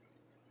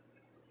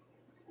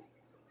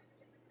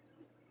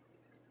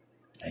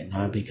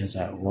 Not because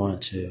I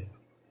want to,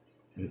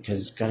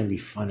 because it's gonna be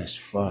fun as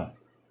fuck.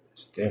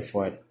 So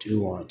therefore, I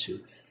do want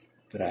to,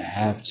 but I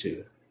have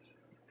to,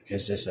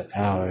 because there's a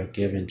power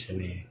given to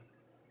me.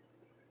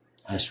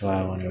 That's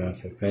why I want to run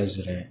for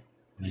president.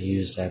 I want to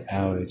use that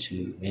power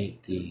to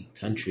make the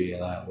country a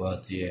lot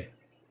wealthier,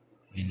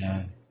 you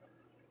know,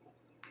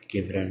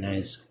 give it a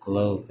nice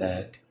glow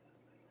back,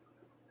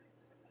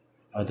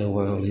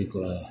 otherworldly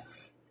glow.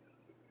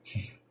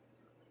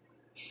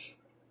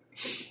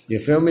 You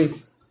feel me?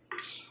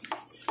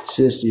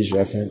 60s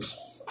reference.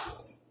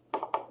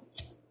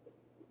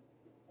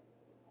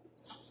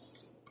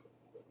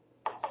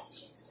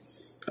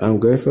 I'm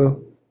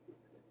grateful.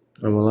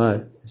 I'm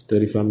alive. It's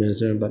 35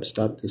 minutes in. I'm about to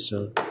stop this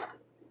soon.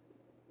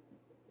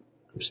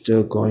 I'm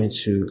still going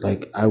to,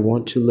 I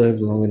want to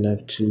live long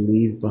enough to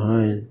leave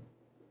behind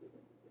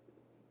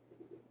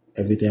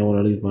everything I want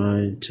to leave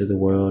behind to the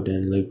world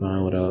and leave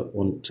behind what I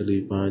want to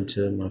leave behind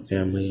to my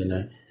family. And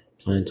I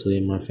plan to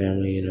leave my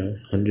family,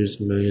 hundreds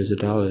of millions of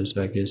dollars.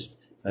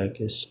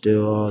 It's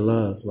still all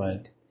love.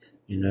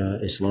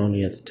 It's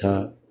lonely at the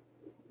top.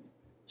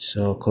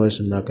 So, of course,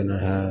 I'm not going to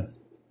have,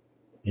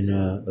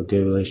 a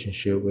good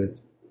relationship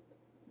with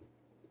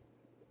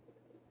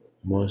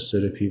most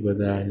of the people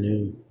that I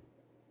knew.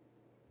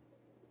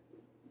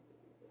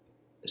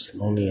 It's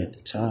lonely at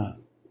the top.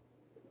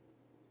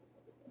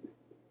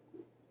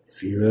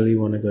 If you really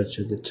want to go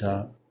to the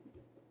top,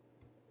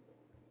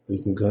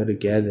 we can go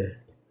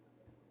together.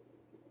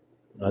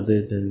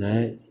 Other than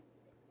that,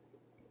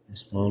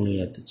 it's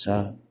lonely at the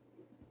top.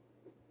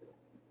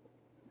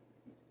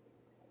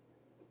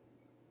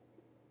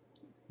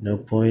 No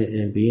point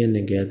in being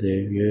together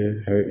if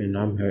you're hurting,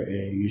 I'm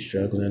hurting, you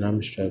struggling,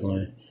 I'm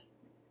struggling.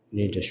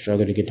 You need to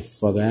struggle to get the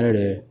fuck out of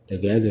there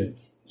together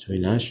so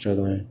we're not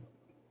struggling.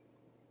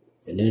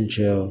 And then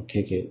chill,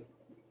 kick it.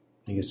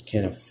 Niggas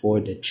can't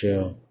afford to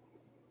chill.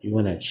 You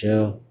wanna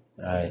chill?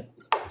 Alright,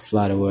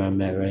 fly to where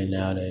I'm at right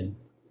now, then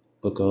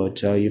book a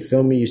hotel. You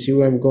feel me? You see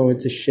where I'm going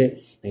with this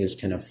shit? Niggas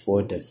can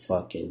afford to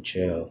fucking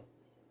chill.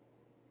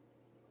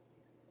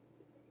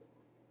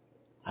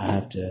 I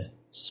have to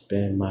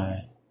spend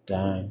my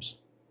dimes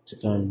to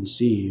come and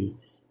see you.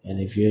 And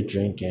if you're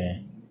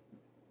drinking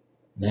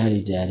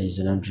Natty Daddies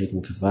and I'm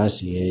drinking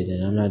Cavassier,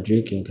 then I'm not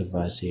drinking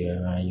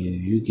Cavassier around you.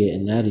 You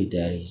getting Natty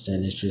Daddies.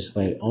 And it's just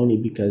only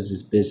because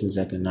it's business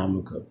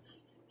economical,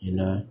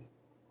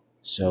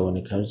 So when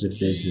it comes to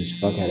business,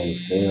 fuck how they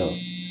feel.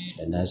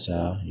 And that's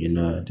how,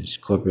 these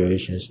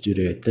corporations do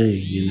their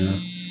thing,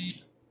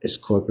 It's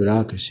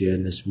corporatocracy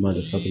in this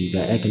motherfucker. You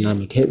got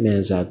economic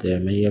hitmans out there,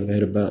 man. You ever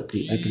heard about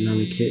the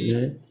economic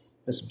hitman?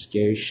 That's some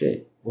scary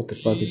shit. What the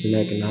fuck is an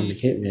economic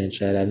hitman,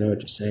 Chad? I know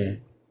what you're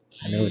saying.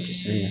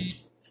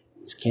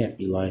 This can't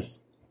be life.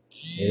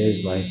 It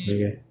is life,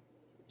 nigga.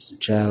 It's a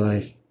child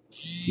life.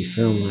 You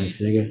film life,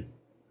 nigga.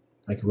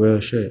 Like real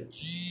shit.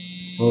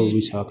 What are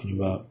we talking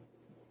about?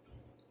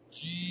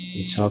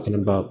 We're talking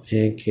about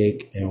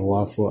pancake and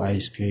waffle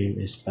ice cream.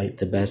 It's like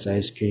the best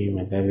ice cream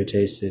I've ever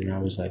tasted. And I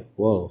was like,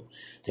 whoa.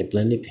 They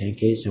blended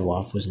pancakes and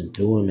waffles and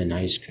threw them in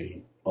ice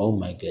cream. Oh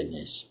my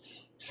goodness.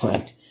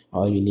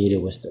 All you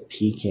needed was the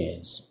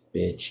pecans,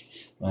 bitch.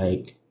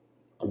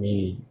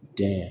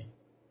 Damn.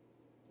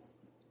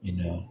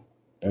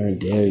 Burn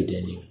Dairy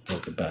didn't even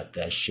think about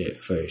that shit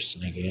first,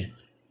 nigga.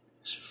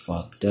 It's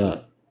fucked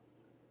up.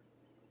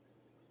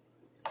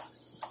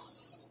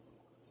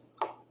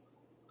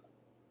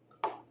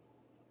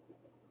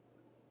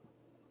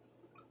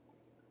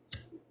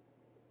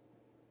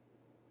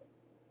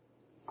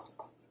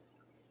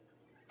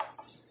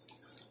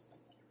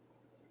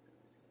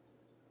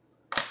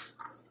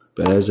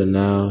 But as of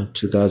now,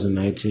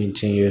 2019,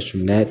 10 years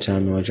from that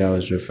time in which I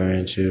was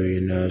referring to,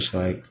 it's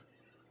like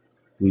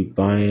we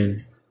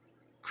buying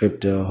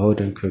crypto,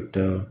 holding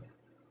crypto,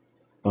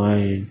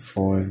 buying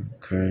foreign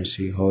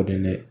currency,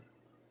 holding it,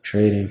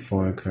 trading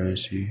foreign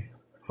currency,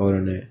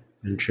 holding it,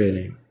 and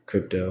trading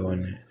crypto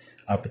when the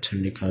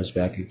opportunity comes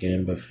back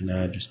again. But for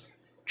now, just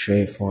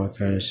trade foreign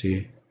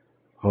currency,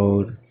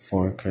 hold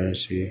foreign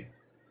currency,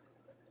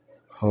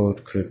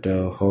 hold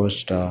crypto, hold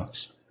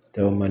stocks,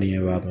 throw money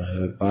in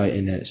Robinhood, buy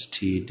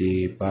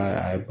NXTD,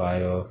 buy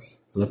iBio,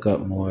 look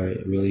up more,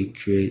 really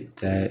create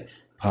that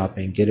pop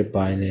and get a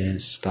Binance,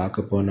 stock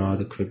up on all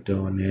the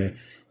crypto on there,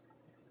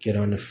 get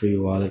on the free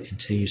wallet,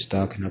 continue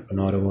stocking up on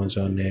all the ones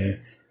on there,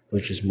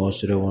 which is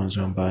most of the ones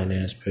on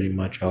Binance, pretty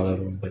much all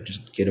of them, but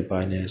just get a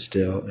Binance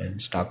still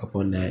and stock up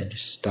on that and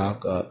just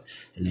stock up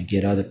and then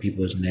get other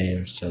people's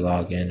names to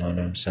log in on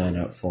them, sign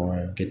up for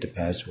them, get the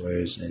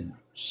passwords and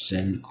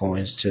send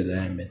coins to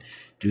them and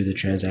do the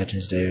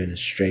transactions there and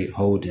straight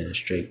holding,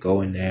 straight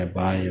go in there,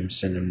 buy them,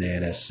 send them there,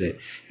 that's it.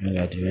 You don't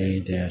got to do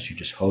anything else, you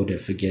just hold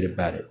it, forget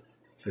about it.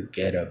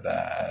 Forget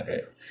about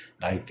it.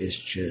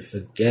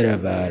 Forget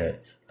about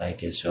it.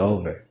 Like it's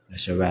over.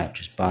 It's a wrap.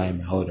 Just buy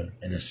them and hold them.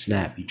 In a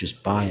snap, you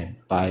just buy them.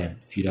 A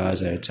few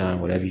dollars at a time,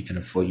 whatever you can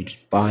afford, you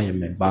just buy them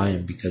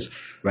because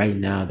right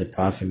now the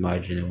profit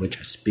margin in which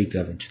I speak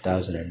of in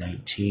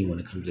 2019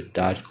 when it comes to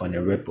Dogecoin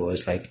and Ripple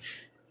is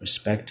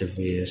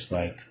respectively, it's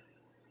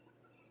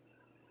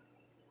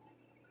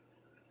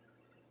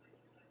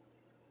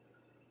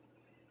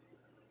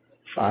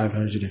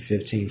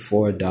 $515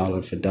 for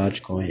 $1 for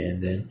Dogecoin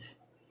and then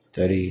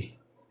 30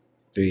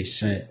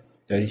 cent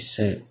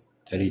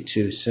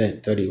 32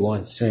 cent,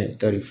 31 cent,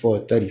 34,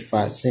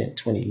 35 cent,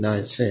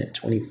 29 cent,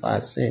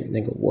 25 cent.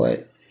 Nigga,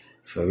 what?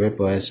 For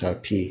Ripple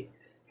SRP,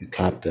 you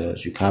cop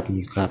those. You cop them,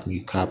 you cop them,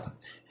 you cop them.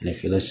 And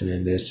if you're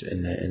listening to this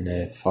in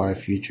the far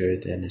future,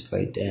 then it's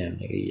like, damn,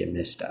 nigga, you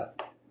missed out.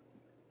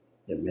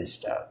 You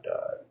missed out,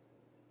 dog.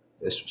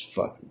 This was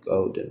fucking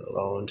golden a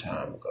long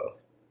time ago.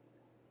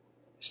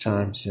 It's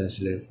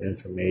time-sensitive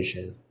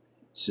information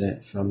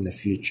sent from the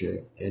future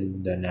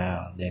in the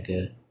now,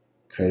 nigga.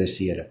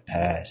 Courtesy of the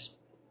past.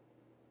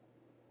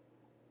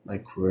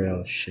 Like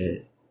real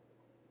shit.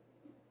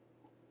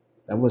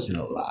 That wasn't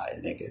a lie,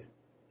 nigga.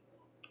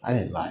 I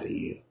didn't lie to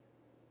you.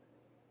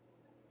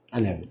 I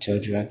never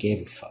told you I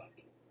gave a fuck.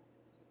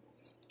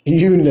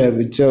 You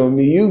never told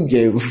me you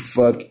gave a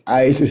fuck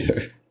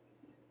either.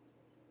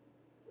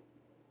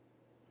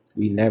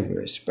 We never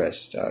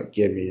expressed our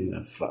giving a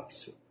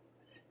fucks.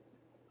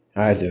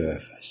 Either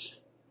of us.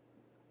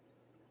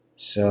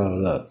 So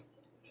look,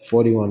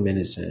 41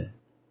 minutes in,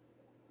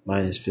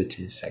 minus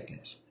 15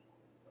 seconds.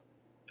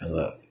 And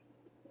look,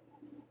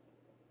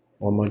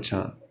 one more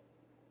time.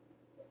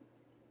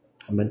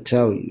 I'm going to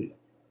tell you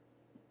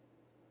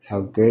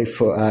how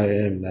grateful I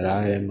am that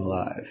I am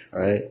alive,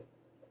 right?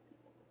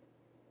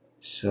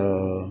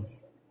 So,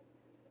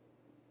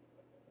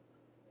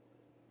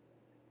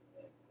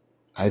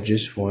 I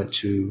just want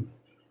to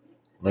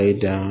lay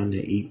down and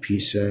eat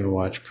pizza and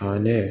watch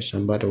Con Air. So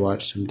I'm about to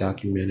watch some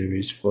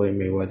documentaries. Floyd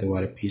Mayweather,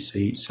 while the pizza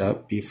heats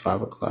up, be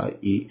 5 o'clock,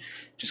 eat.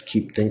 Just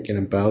keep thinking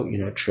about,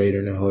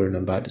 trading and holding.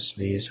 I'm about to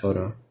sneeze. Hold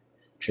on.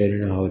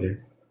 Trading and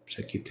holding.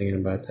 So I keep thinking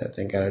about that.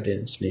 Thank God I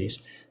didn't sneeze.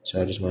 So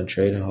I just want to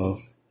trade and hold.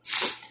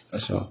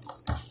 That's all.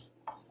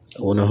 I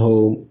want to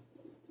hold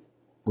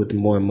with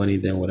more money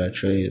than what I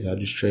trade. I'll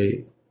just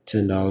trade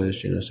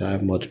 $10, so I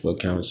have multiple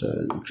accounts. So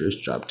I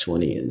just drop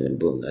 20 and then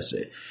boom, that's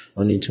it.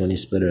 Only 20,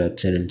 split it up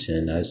 10 and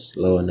 10. That's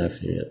low enough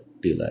for you to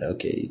be like,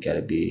 okay, you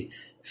gotta be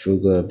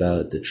frugal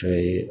about the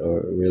trade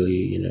or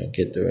really,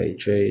 get the right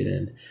trade.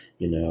 And,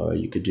 or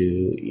you could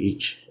do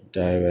each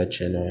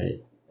direction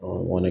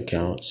on one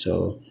account.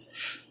 So,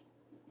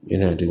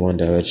 do one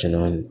direction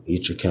on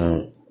each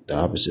account, the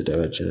opposite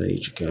direction on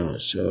each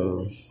account.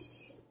 So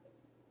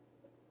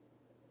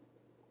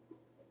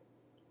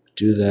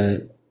do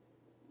that.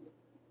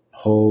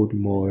 Hold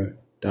more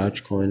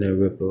Dogecoin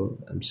and Ripple.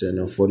 I'm sitting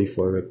on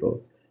 44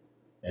 Ripple.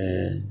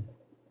 And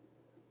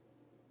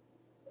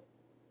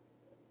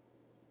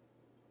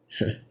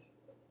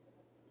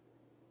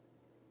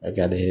I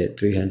gotta hit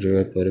 300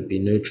 Ripple to be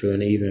neutral.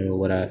 And even with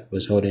what I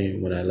was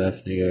holding when I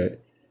left New York,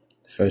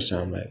 the first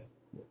time,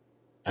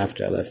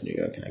 after I left New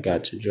York and I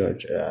got to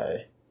Georgia,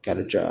 I got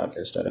a job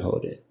and started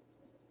holding.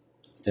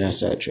 Then I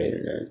started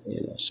trading that,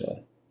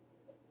 so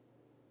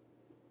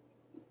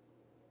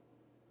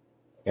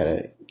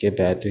gotta get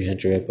back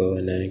 300 Ripple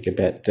and then get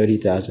back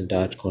 30,000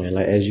 Dogecoin.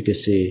 Like, as you can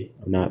see,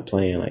 I'm not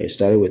playing. Like, it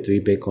started with 3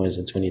 Bitcoins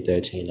in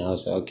 2013. I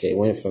was like, okay,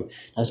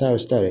 that's how it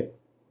started.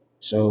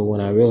 So when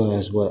I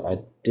realized what I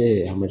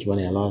did, how much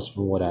money I lost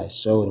from what I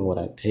sold and what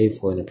I paid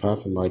for in the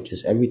profit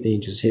margins,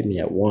 everything just hit me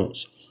at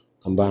once,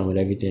 combined with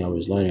everything I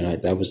was learning.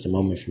 Like, that was the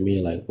moment for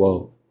me, like,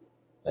 whoa,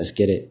 let's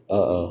get it.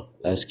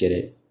 Let's get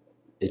it.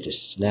 It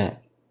just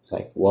snapped. It's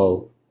like,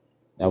 whoa.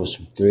 That was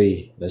from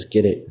 3. Let's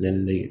get it. And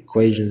then the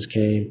equations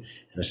came,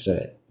 and I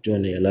started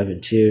doing the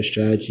 11-tier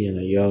strategy. And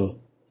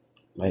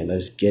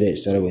let's get it.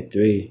 Started with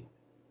 3.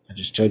 I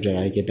just told you I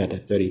gotta get back to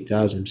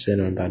 30,000. I'm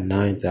sitting on about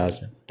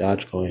 9,000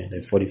 Dogecoin,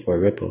 then 44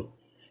 Ripple.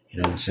 You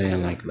know what I'm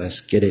saying? Like,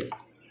 let's get it.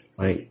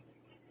 Like,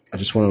 I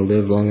just want to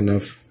live long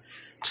enough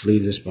to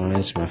leave this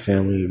behind to my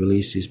family,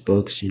 release these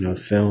books,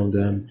 film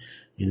them,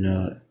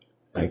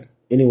 like,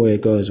 anywhere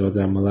it goes,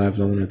 whether I'm alive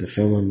long enough to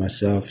film them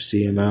myself,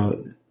 see them out,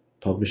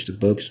 publish the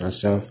books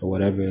myself or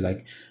whatever,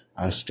 like,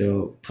 I'll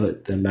still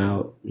put them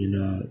out,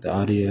 the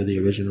audio, the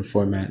original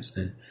formats,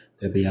 and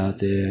they'll be out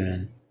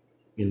there,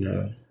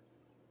 and,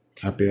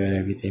 copyright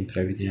everything, put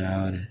everything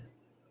out, and,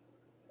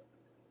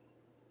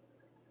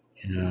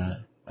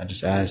 I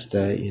just ask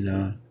that,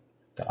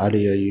 the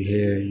audio you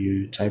hear,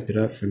 you type it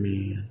up for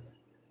me and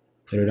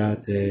put it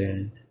out there,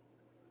 and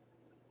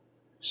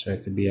so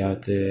it could be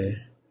out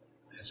there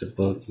as a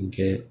book and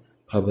get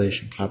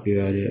published and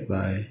copyrighted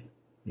by,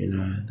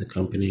 the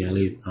company I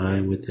leave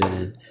behind with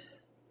it,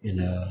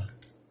 and,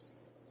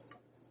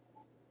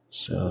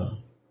 so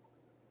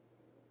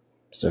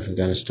I'm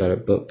gonna start a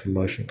book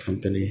promotion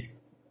company.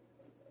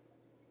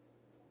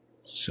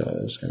 So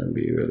it's gonna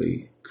be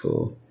really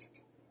cool.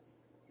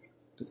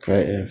 The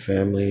Crichton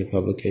Family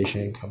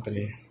Publication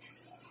Company.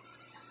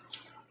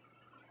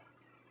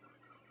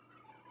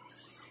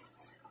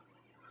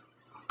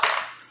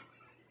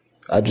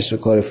 I just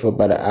recorded for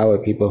about an hour,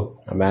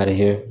 people. I'm out of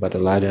here. About to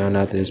lie down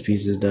after this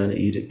pizza's done,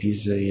 eat a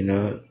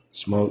pizza,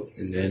 smoke,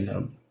 and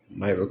then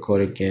might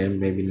record again,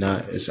 maybe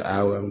not. It's an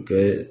hour, I'm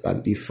good. About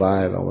to be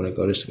 5. I want to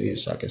go to sleep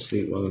so I can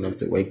sleep long enough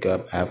to wake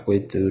up halfway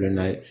through the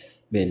night,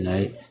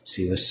 midnight,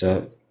 see what's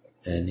up.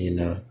 And,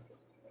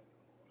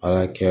 all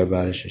I care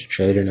about is just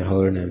trading and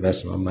holding and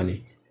investing my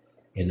money.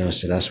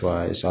 So that's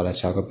why it's all I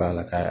talk about.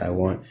 Like, I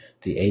want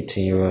the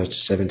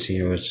 18-year-olds, the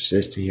 17-year-olds, the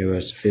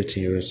 16-year-olds, the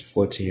 15-year-olds, the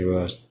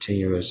 14-year-olds, the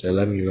 10-year-olds, the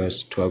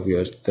 11-year-olds, the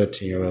 12-year-olds, the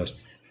 13-year-olds,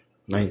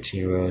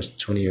 19-year-olds,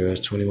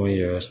 20-year-olds,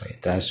 21-year-olds.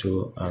 Like, that's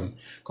who I'm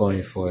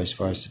going for as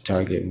far as the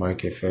target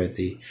market for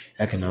the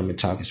economic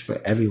talk is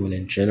for everyone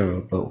in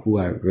general. But who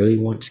I really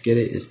want to get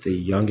it is the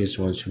youngest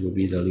ones who will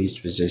be the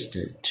least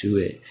resistant to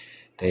it.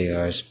 They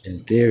are,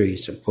 in theory,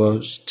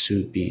 supposed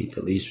to be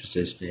the least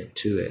resistant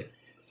to it.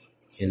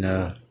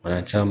 When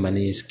I tell my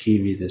niece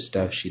Kiwi the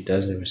stuff, she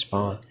doesn't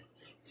respond.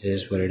 It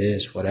is what it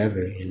is, whatever.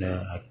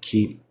 I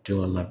keep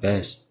doing my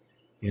best.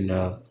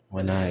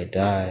 When I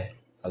die,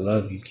 I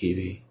love you,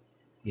 Kiwi.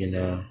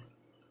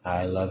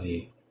 I love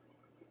you.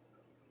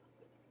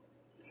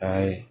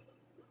 I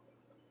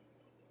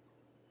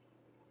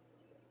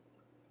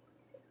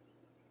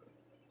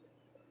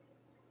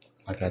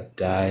Like, I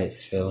died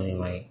feeling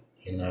like,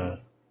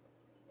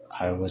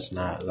 I was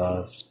not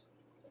loved,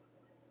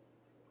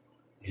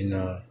 you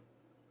know,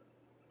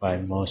 by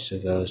most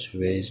of those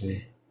who raised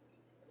me.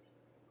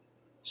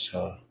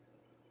 So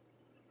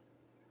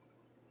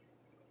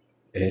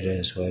it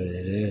is what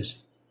it is.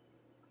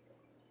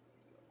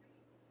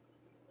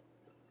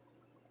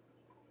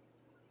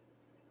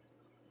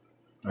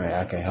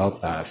 I can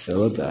help how I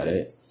feel about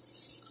it.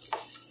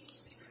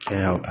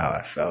 Can't help how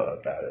I felt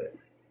about it.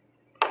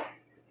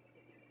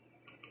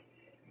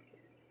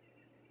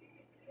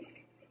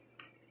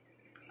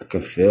 I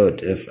could feel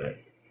different,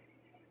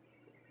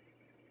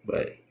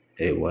 but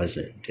it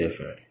wasn't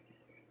different.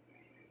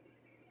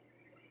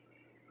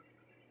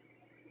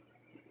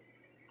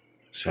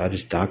 So I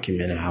just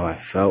documented how I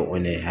felt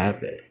when it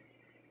happened.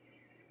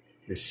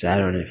 And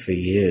sat on it for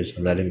years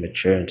and let it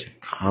mature into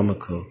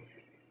comical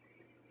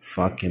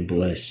fucking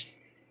bliss.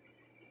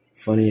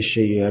 Funniest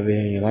shit you ever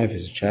hear in your life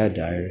is a Chad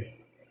diary.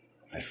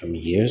 Like, from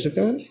years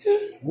ago,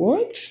 nigga?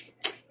 What?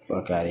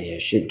 Fuck out of here.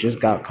 Shit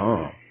just got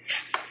calm.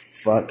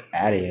 Fuck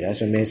out of here. That's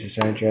what makes it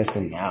so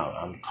interesting now.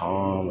 I'm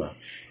calm, I'm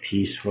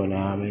peaceful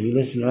now. You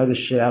listen to other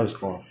shit, I was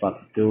going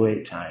fucking through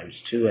it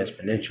times 2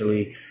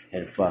 exponentially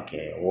in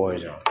fucking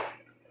Warzone.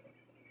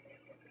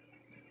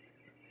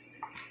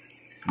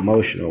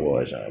 Emotional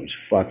Warzone. It was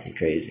fucking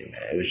crazy,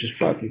 man. It was just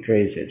fucking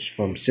crazy. It's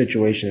from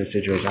situation to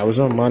situation. I was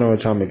on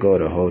Monoatomic Go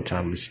the whole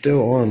time. I'm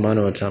still on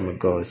Monoatomic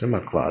Go. It's in my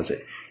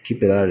closet.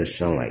 Keep it out of the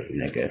sunlight,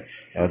 nigga.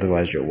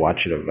 Otherwise, you'll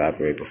watch it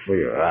evaporate before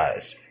your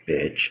eyes,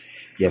 bitch.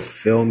 You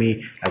feel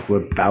me? Like,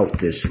 we're about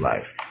this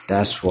life.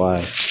 That's why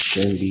I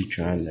shouldn't be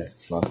trying to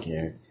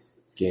fucking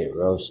get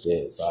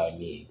roasted by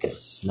me, because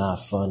it's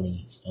not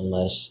funny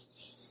unless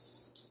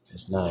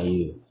it's not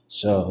you.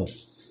 So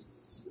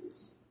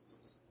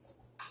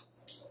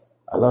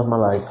I love my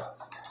life,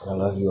 and I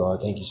love you all.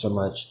 Thank you so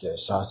much. The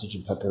sausage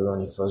and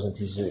pepperoni frozen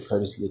pieces,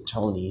 courtesy of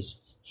Tony's,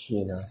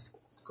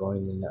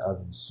 going in the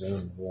oven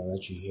soon. We'll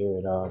let you hear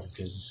it all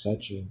because it's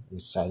such an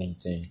exciting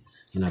thing.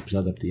 When I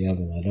plug up the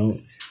oven, I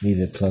don't leave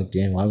it plugged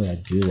in. Why would I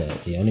do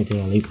that? The only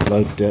thing I leave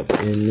plugged up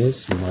in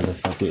this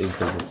motherfucker is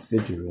the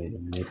refrigerator,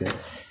 nigga,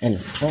 and the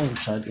phone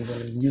charger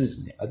when I'm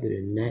using it. Other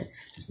than that,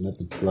 there's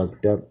nothing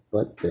plugged up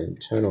but the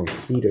internal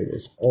heater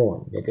that's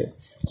on, nigga.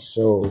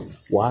 So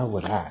why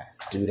would I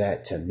do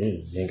that to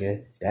me,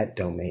 nigga? That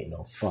don't make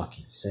no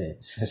fucking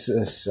sense.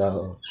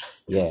 So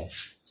yeah,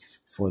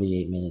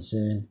 48 minutes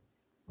in.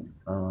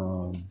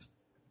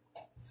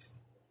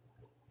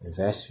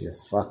 Invest your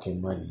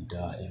fucking money,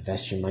 dog.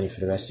 Invest your money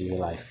for the rest of your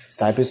life.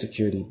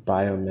 Cybersecurity,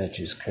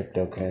 biometrics,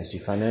 cryptocurrency,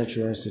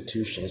 financial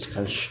institutions,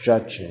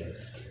 construction.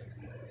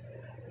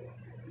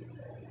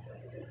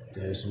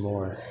 There's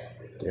more.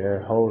 There are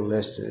a whole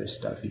list of this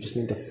stuff. You just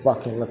need to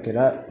fucking look it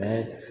up,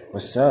 man.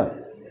 What's up?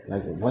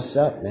 Like, what's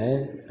up,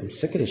 man? I'm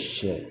sick of this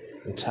shit.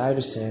 I'm tired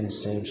of saying the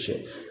same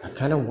shit. I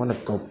kind of want to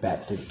go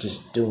back to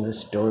just doing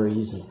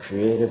stories and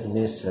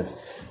creativeness of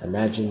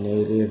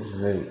imaginative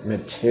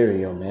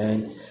material,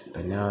 man.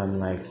 But now I'm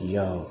like,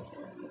 yo,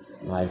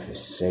 life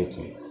is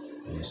sacred.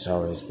 And it's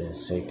always been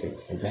sacred.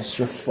 Invest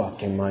your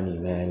fucking money,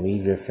 man.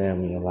 Leave your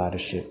family a lot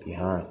of shit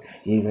behind.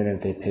 Even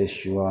if they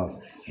piss you off.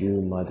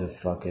 You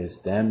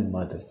motherfuckers, them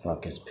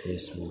motherfuckers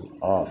piss me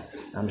off.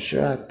 I'm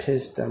sure I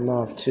pissed them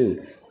off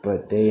too.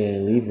 But they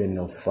ain't leaving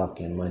no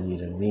fucking money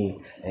to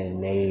me.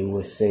 And they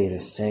would say the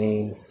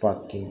same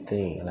fucking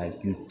thing.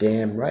 Like, you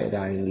damn right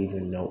I ain't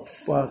leaving no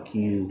fuck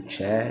you,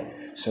 Chad.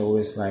 So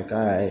it's like,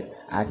 alright,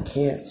 I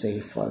can't say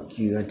fuck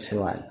you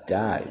until I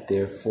die.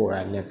 Therefore,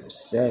 I never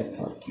said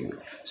fuck you.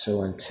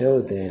 So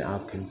until then, I'll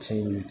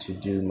continue to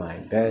do my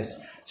best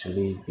to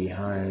leave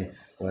behind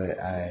what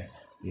I,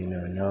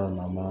 know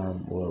my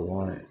mom would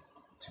want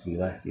to be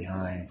left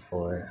behind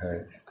for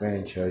her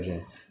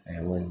grandchildren.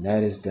 And when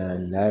that is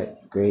done,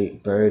 that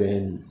great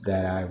burden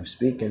that I was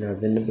speaking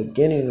of in the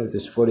beginning of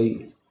this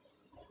 49-minute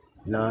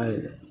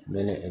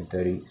and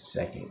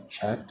 30-second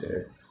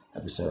chapter,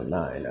 episode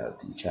 9 of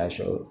the Chat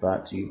Show,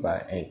 brought to you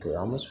by Anchor. I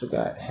almost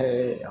forgot.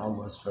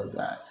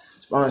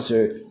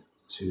 Sponsored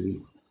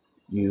to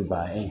you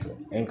by Anchor.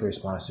 Anchor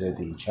sponsored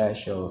the Chat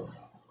Show,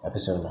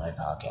 episode 9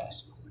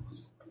 podcast.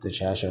 the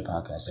Chat Show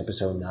Podcast,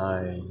 episode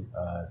 9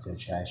 of the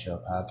Chat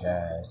Show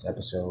Podcast.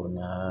 Episode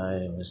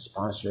 9 was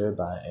sponsored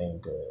by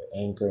Anchor.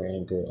 Anchor.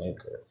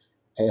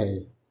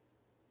 Hey,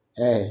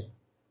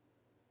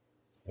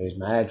 here's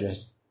my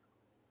address.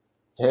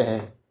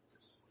 Hey.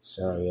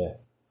 So, yeah,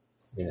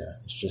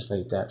 it's just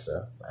like that,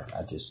 bro.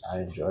 I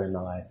enjoy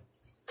my life.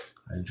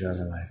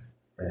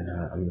 And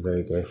I'm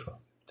very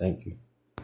grateful. Thank you.